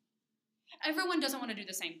know. Everyone doesn't want to do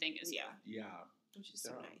the same thing as you, Yeah. Which is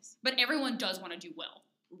so Yeah. nice. but everyone does want to do well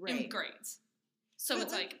in Right. grades. So But,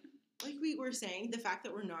 it's like, Like we were saying, the fact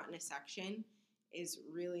that we're not in a section is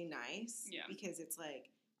really nice. Yeah. Because it's like,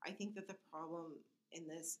 I think that the problem in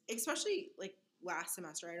this, especially like last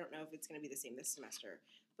semester, I don't know if it's going to be the same this semester,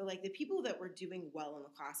 but like the people that were doing well in the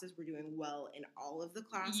classes were doing well in all of the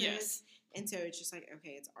classes. yes, And so it's just like,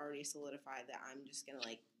 okay, it's already solidified that I'm just going to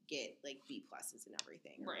like get like B pluses and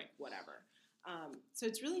everything. Or Right. like whatever. So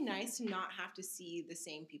it's really nice to not have to see the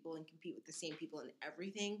same people and compete with the same people in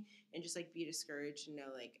everything and just like be discouraged and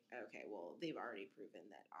know like, okay, well, they've already proven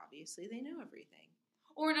that obviously they know everything.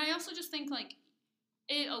 and I also just think like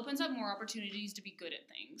it opens up more opportunities to be good at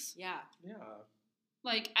things. Yeah. Yeah.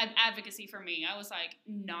 Like advocacy for me, I was like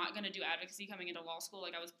not gonna do advocacy coming into law school.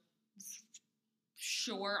 Like I was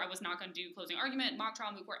sure I was not gonna do closing argument, mock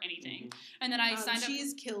trial, moot court, anything. Mhm. And then I signed up.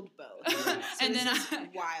 She's killed both. Yeah. So And this then is I-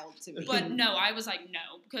 wild to me. But no, I was like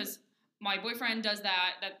no because my boyfriend does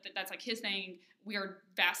that. That's like his thing. We are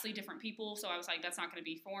vastly different people, so I was like, that's not going to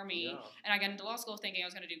be for me. Yeah. And I got into law school thinking I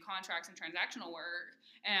was going to do contracts and transactional work.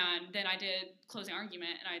 And then I did closing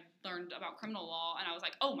argument, and I learned about criminal law, and I was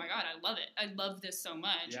like, oh my god, I love it. I love this so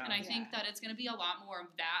much. Yeah. And I think Yeah. that it's going to be a lot more of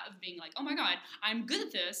that, of being like, oh my god, I'm good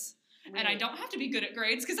at this, and I Right. don't have to be good at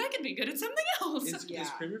grades because I can be good at something else. Is Yeah.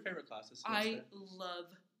 Crim your favorite class this I semester? love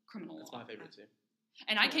criminal That's law. my favorite too.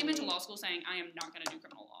 And I came into Right. law school saying I am not going to do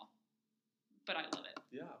criminal law, but I love it.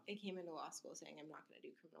 Yeah. I came into law school saying I'm not going to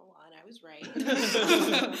do criminal law, and I was right.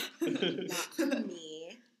 Not Not for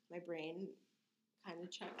me. My brain kind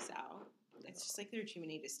of checks out. It's just like there are too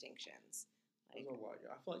many distinctions. Like There's a lot. Yeah.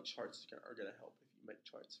 I feel like charts are gonna help if you make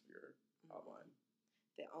charts for your outline.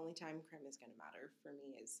 the only time crim is going to matter for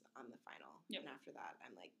me is on the final. Yep. And after that,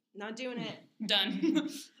 I'm like, not doing it. Done.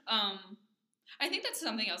 I think that's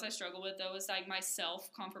something else I struggle with though is like my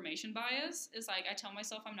self confirmation bias is like I tell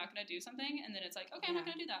myself I'm not going to do something and then it's like okay I'm not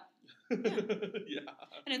going to do that Yeah.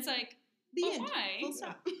 and it's like The but end. why Full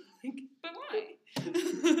stop. but why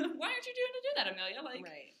why aren't you doing to do that Amelia like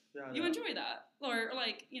Right. Yeah, I you know. enjoy that or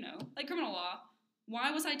like you know like criminal law why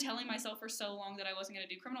was I telling myself for so long that I wasn't going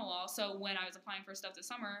to do criminal law? So when I was applying for stuff this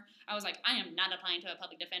summer, I was like, I am not applying to a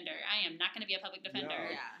public defender. I am not going to be a public defender.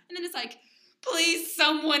 Yeah. And then it's like, please,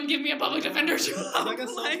 someone give me a public defender job. It's like a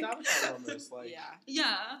self-sabotage almost. Like, Yeah.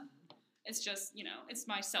 Yeah. It's just, you know, it's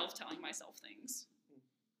myself telling myself things.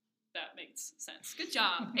 That makes sense. Good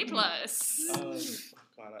job. A+. oh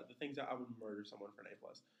God, the things that I would murder someone for an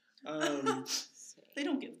A+. They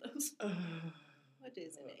don't give those. What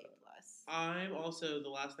is an A+? I'm also, the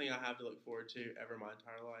last thing I have to look forward to ever my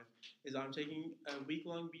entire life is I'm taking a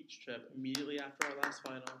week-long beach trip immediately after our last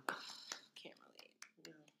final. Can't relate.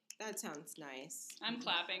 Yeah. That sounds nice. I'm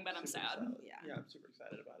clapping, but I'm Super sad. excited. Yeah. Yeah, I'm super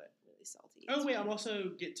excited about it. Really salty. Oh, wait, I'm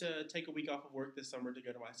also get to take a week off of work this summer to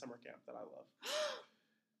go to my summer camp that I love.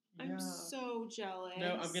 I'm Yeah. so jealous.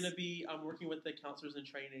 No, I'm working with the counselors in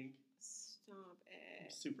training. Stop I'm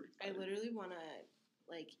it. super I excited. literally want to,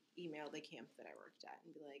 like, email the camp that I worked at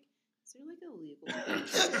and be like, is there, like, a legal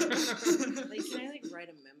like, can I, like, write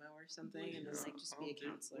a memo or something and then, like, just be a I'll do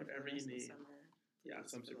counselor for whatever the you rest of the need. summer? Yeah,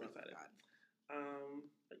 Please, so I'm for the super love of excited. God.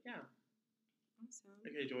 But yeah. Awesome.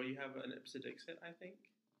 Okay, Joy, you have an episode exit, I think.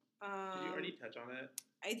 Did you already touch on it?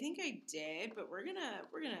 I think I did, but we're gonna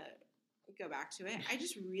go back to it. I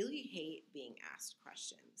just really hate being asked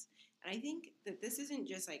questions. And I think that this isn't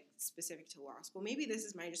just like specific to law school. Maybe this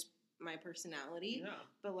is my personality. Yeah.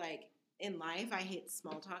 But like in life, I hate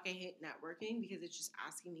small talk. I hate networking because it's just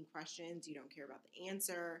asking me questions. You don't care about the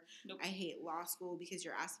answer. Nope. I hate law school because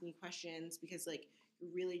you're asking me questions because like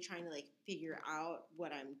you're really trying to like figure out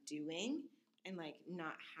what I'm doing and like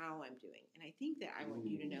not how I'm doing. And I think that I want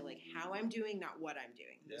you to know like how I'm doing, not what I'm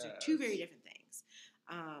doing. Those are two very different things.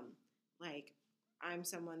 Like I'm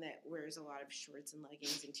someone that wears a lot of shorts and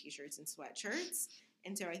leggings and t-shirts and sweatshirts.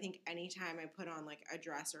 And so I think anytime I put on like a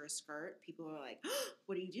dress or a skirt, people are like, oh,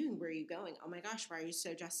 what are you doing? Where are you going? Oh my gosh, why are you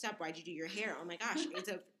so dressed up? Why'd you do your hair? Oh my gosh,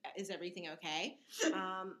 is everything okay?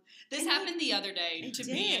 This happened the other day to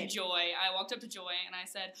me and Joy. I walked up to Joy and I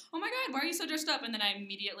said, oh my God, why are you so dressed up? And then I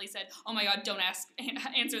immediately said, oh my God, don't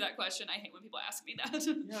answer that question. I hate when people ask me that.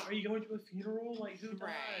 Yeah, are you going to a funeral? Like, who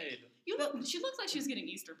died? She looked like she was getting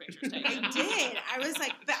Easter pictures taken. I did. I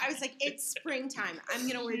was like, it's springtime. I'm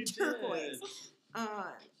going to wear turquoise.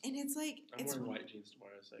 And it's like I'm wearing white jeans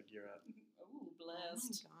tomorrow, so gear up. Oh,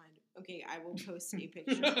 blessed. Oh my God. Okay, I will post a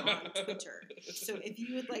picture on Twitter. So if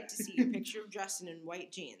you would like to see a picture of Justin in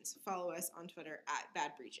white jeans, follow us on Twitter at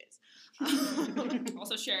Bad Breaches.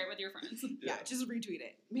 Also share it with your friends. Yeah, just retweet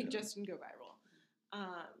it. Make Justin go viral.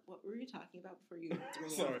 What were you talking about before you threw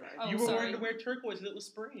me Sorry. off? You were wearing to wear turquoise and it was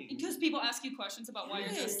spring. Because people ask you questions about why you're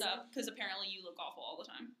dressed up, because apparently you look awful all the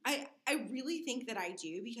time. I really think that I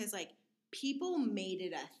do because, like, people made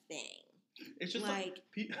it a thing. It's just like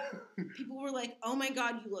people were like, oh my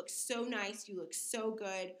God, you look so nice. You look so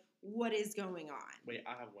good. What is going on? Wait,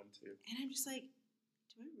 I have one too. And I'm just like,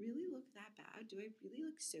 do I really look that bad? Do I really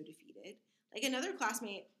look so defeated? Like another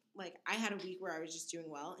classmate, like I had a week where I was just doing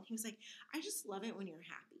well. And he was like, I just love it when you're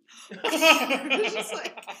happy. I was just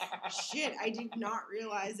like, shit, I did not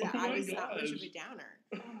realize that I was that much of a downer.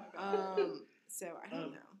 Oh my God. So I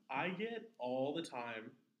don't know. I get all the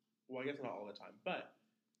time. Well, I guess not all the time, but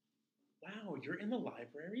wow, you're in the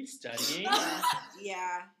library studying?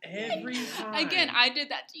 Yeah. Every time. Again, I did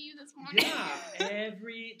that to you this morning. Yeah,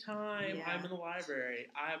 every time I'm in the library,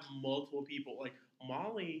 I have multiple people. Like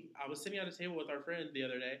Molly, I was sitting at a table with our friend the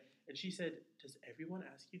other day, and she said, does everyone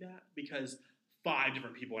ask you that? Because 5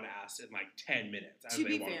 different people had asked in like 10 minutes as to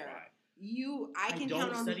they be walked fair, by. I can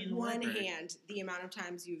count on one hand the amount of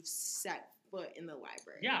times you've set foot in the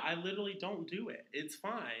library. Yeah, I literally don't do it. It's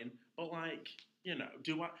fine, but like, you know,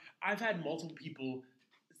 I've had multiple people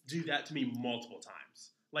do that to me multiple times.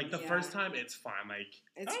 Like the first time, it's fine. Like,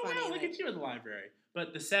 it's oh funny, wow, look at you in the library.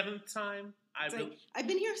 But the 7th time, I've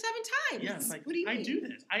been here 7 times. Yeah, it's like, what do you mean? I do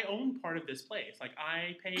this. I own part of this place. Like,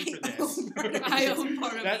 I pay for this. I own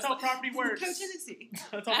part of That's how property works. Co-tenancy.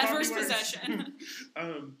 That's how Adverse property works. possession.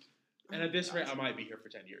 And at this rate, I might be here for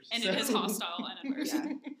 10 years. And it is hostile and adverse.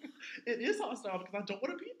 Yeah. It is hostile because I don't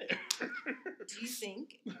want to be there. Do you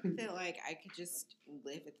think that, like, I could just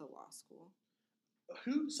live at the law school?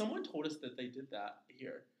 Someone told us that they did that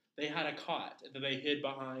here. They had a cot that they hid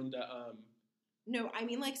behind. No, I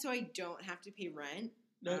mean, like, so I don't have to pay rent.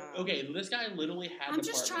 No, okay, this guy literally had. I'm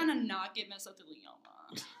just trying to not get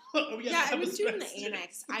mesothelioma. Oh, yeah, I would do it in the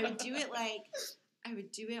annex. I would do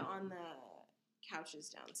it on the couches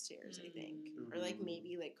downstairs, I think, or like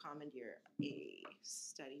maybe like commandeer a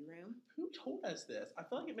study room. Who told us this? I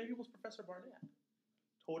feel like it maybe was Professor Barnett.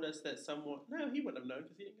 Told us that someone. No, he wouldn't have known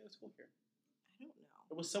because he didn't go to school here. I don't know.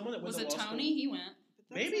 It was someone that went was to it law Tony? School. He went.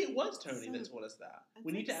 Maybe it was Tony that told us that.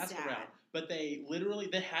 We need to ask around. But they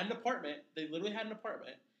had an apartment. They literally had an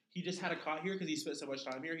apartment. He just had a cot here because he spent so much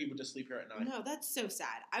time here. He would just sleep here at night. No, that's so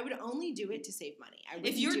sad. I would only do it to save money.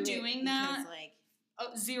 If you're doing that, like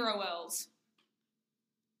 0 L's.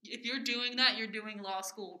 If you're doing that, you're doing law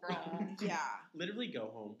school wrong. Yeah. Literally go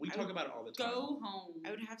home. We talk about it all the time. Go home. I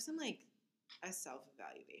would have some like a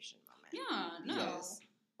self-evaluation moment. Yeah, no.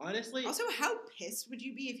 Honestly. Also, how pissed would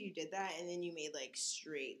you be if you did that and then you made like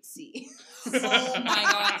straight C? Oh my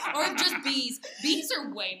God. Or just B's. B's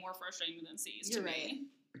are way more frustrating than C's to me.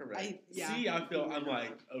 Correct. See, I'm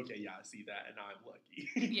like, okay, yeah, I see that, and I'm lucky.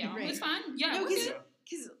 Yeah, right. It's fine. Yeah, no, because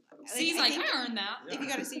C's like, I earned that. If you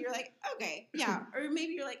got a C, you're like, okay, yeah. Or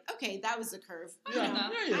maybe you're like, okay, that was the curve.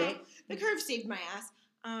 The curve saved my ass.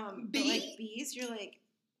 B? But like B's, you're like,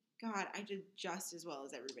 God, I did just as well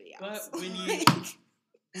as everybody else. But when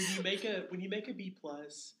you make a B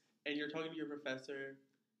plus and you're talking to your professor,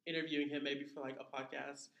 interviewing him maybe for like a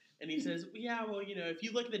podcast, and he says, yeah, well, you know, if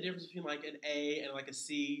you look at the difference between like an A and like a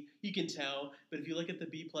C, you can tell. But if you look at the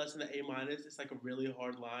B plus and the A minus, it's like a really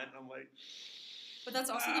hard line. I'm like, But that's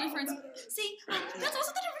also the difference. See, that's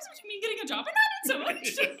also the difference between me getting a job and not doing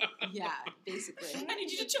so much. Yeah, basically. I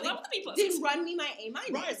need you to chill out with the B+. Then run me my A-.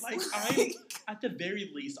 Right, like I'm at the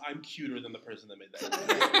very least, I'm cuter than the person that made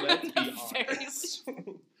that. Let's be Very honest.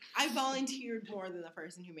 I volunteered more than the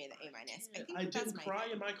person who made the A-. I think I that's didn't my cry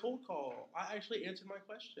thing. in my cold call. I actually answered my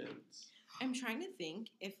questions. I'm trying to think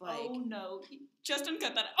if like Oh no, Justin,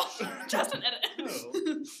 cut that out. Justin, edit.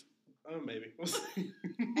 No. Oh, maybe. We'll see.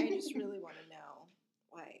 I just really want to know,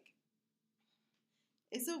 like,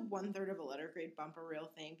 is a 1/3 of a letter grade bump a real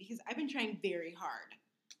thing? Because I've been trying very hard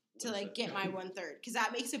to What is like it? get my 1/3 because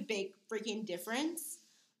that makes a big freaking difference.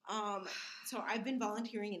 So I've been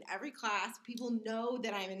volunteering in every class. People know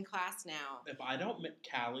that I'm in class now. If I don't make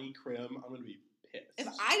Callie Crim, I'm gonna be pissed. If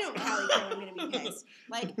I don't Callie Crim, I'm gonna be pissed.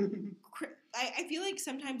 Like, I feel like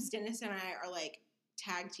sometimes Dennis and I are like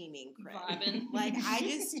tag teaming Crim. Vibing. Like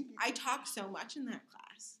I talk so much in that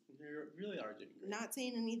class. You really are doing great. Not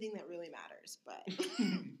saying anything that really matters, but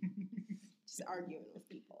just arguing with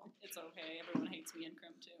people. It's okay. Everyone hates me in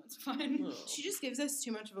Crim too. It's fine. Oh. She just gives us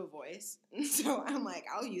too much of a voice, so I'm like,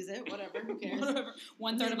 I'll use it. Whatever, who cares? Whatever.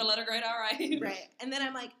 1/3 of a letter grade. All right. Right, and then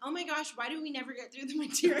I'm like, oh my gosh, why do we never get through the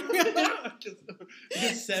material?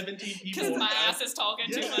 Because 17 people. Because my ass is talking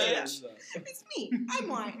too much. Yes. It's me. I'm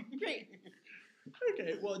lying. Great.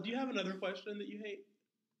 Okay, well, do you have another question that you hate?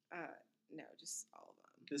 No, just all of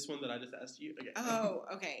them. This one that I just asked you? Okay. Oh,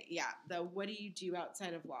 okay, yeah. The what do you do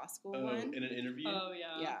outside of law school Oh, one? in an interview? Oh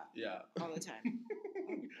yeah. Yeah, Yeah. all the time.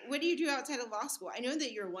 What do you do outside of law school? I know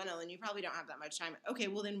that you're 1L and you probably don't have that much time. Okay,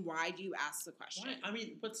 well then why do you ask the question? Why? I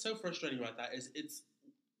mean, what's so frustrating about that is it's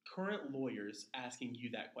current lawyers asking you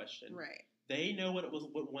that question. Right. They know what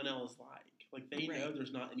 1L is like. Like, they know Right.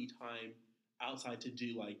 there's not any time outside to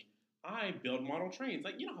do, like, I build model trains.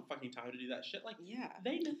 Like, you don't have fucking time to do that shit. Like, Yeah.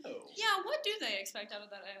 they know. Yeah. What do they expect out of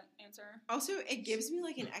that answer? Also, it gives me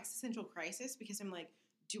like an existential crisis because I'm like,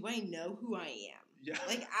 do I know who I am? Yeah.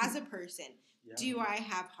 Like as a person, Yeah. do I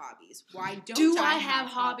have hobbies? Why don't Do I I have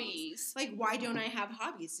hobbies? hobbies? Like, why don't I have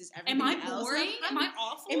hobbies? Does Am I everybody else boring? have Am I hobbies?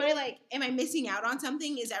 awful? Am I missing out on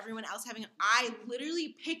something? Is everyone else having? I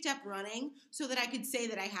literally picked up running so that I could say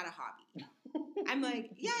that I had a hobby. I'm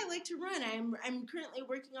like, yeah, I like to run. I'm currently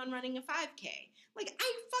working on running a 5K. Like,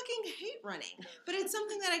 I fucking hate running, but it's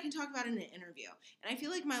something that I can talk about in an interview. And I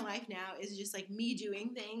feel like my life now is just like me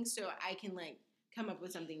doing things so I can like come up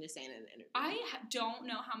with something to say in an interview. I don't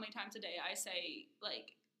know how many times a day I say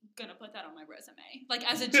like gonna put that on my resume, like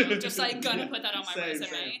as a joke, just like gonna put that on my Same.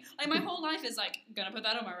 resume. Like my whole life is like gonna put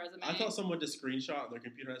that on my resume. I thought someone just screenshot on their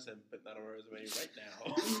computer and said, put that on my resume right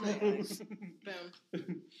now.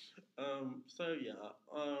 Boom. So yeah.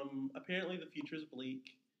 Apparently the future is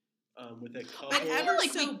bleak. With a couple. But ever like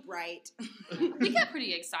so bright. we got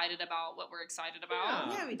pretty excited about what we're excited about.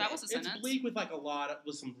 Yeah. Yeah, we That did. was a It's sentence. bleak with like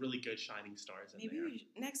with some really good shining stars in Maybe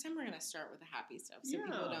there. next time we're gonna start with the happy stuff so people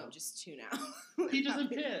Yeah. don't just tune out. Peaches and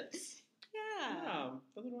pits. Yeah. Yeah,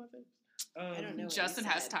 those are my things. I don't know. what Justin you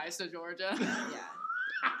has said. ties to Georgia. Yeah.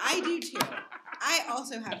 I do too. I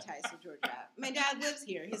also have ties to Georgia. My dad lives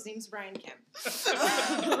here. His name's Brian Kemp.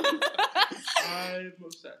 I'm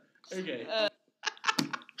upset. Okay.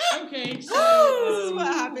 Okay, This so is what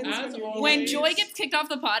happens as when you're- always, When Joy gets kicked off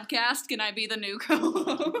the podcast, can I be the new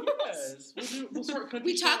co-host? Yes, we'll start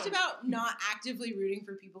country We talked strong. about not actively rooting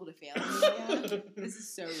for people to fail. Amelia. This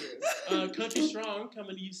is so rude. Country Strong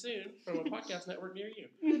coming to you soon from a podcast network near you.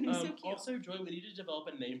 It's so cute. Also, Joy, we need to develop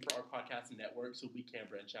a name for our podcast network so we can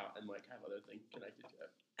branch out and like have other things connected to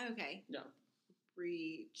it. Okay. Yeah.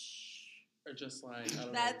 Reach. Or just like, I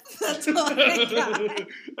don't That's know. all I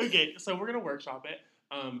got. Okay, so we're going to workshop it.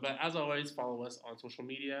 But as always, follow us on social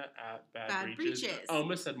media at Bad Breaches. Breaches. I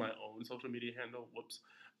almost said my own social media handle. Whoops.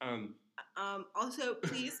 Also,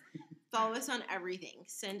 please follow us on everything.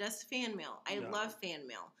 Send us fan mail. I Yeah. love fan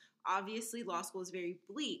mail. Obviously, law school is very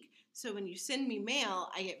bleak. So when you send me mail,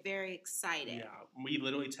 I get very excited. Yeah, we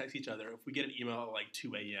literally text each other. If we get an email at like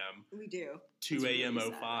 2 a.m., We do. 2 It's really a.m.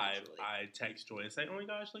 sad, 05, actually. I text Joy and say, oh my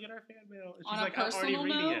gosh, look at our fan mail. And she's On a like, I'm already personal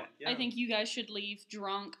reading note, it. Yeah. I think you guys should leave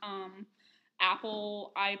drunk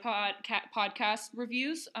Apple iPod podcast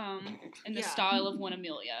reviews in the Yeah. style of one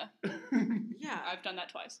Amelia. Yeah. I've done that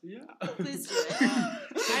twice. Yeah. Please do it.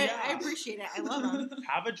 I appreciate it. I love them.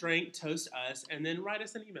 Have a drink, toast us, and then write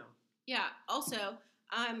us an email. Yeah. Also,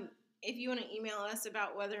 if you want to email us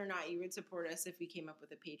about whether or not you would support us if we came up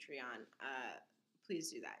with a Patreon,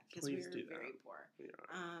 please do that because Please we're do that. very poor. Yeah.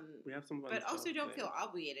 We have some fun But stuff also don't today. feel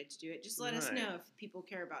obligated to do it. Just let us Right. know if people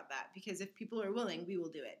care about that because if people are willing, we will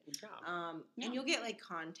do it. Yeah. Yeah. And you'll get like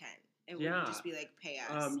content It Yeah. would just be like, pay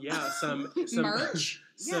us. Yeah, some Merch?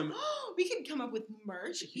 some We could come up with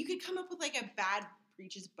merch. You could come up with like a Bad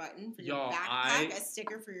Preaches button for your Y'all, backpack, a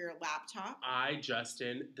sticker for your laptop.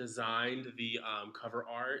 Justin, designed the cover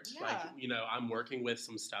art. Yeah. Like, you know, I'm working with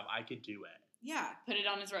some stuff. I could do it. Yeah. Put it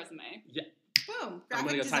on his resume. Boom. I'm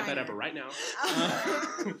gonna go type that up designer. right now.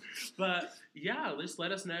 But yeah, just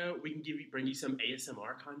let us know. We can bring you some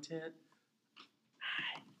ASMR content.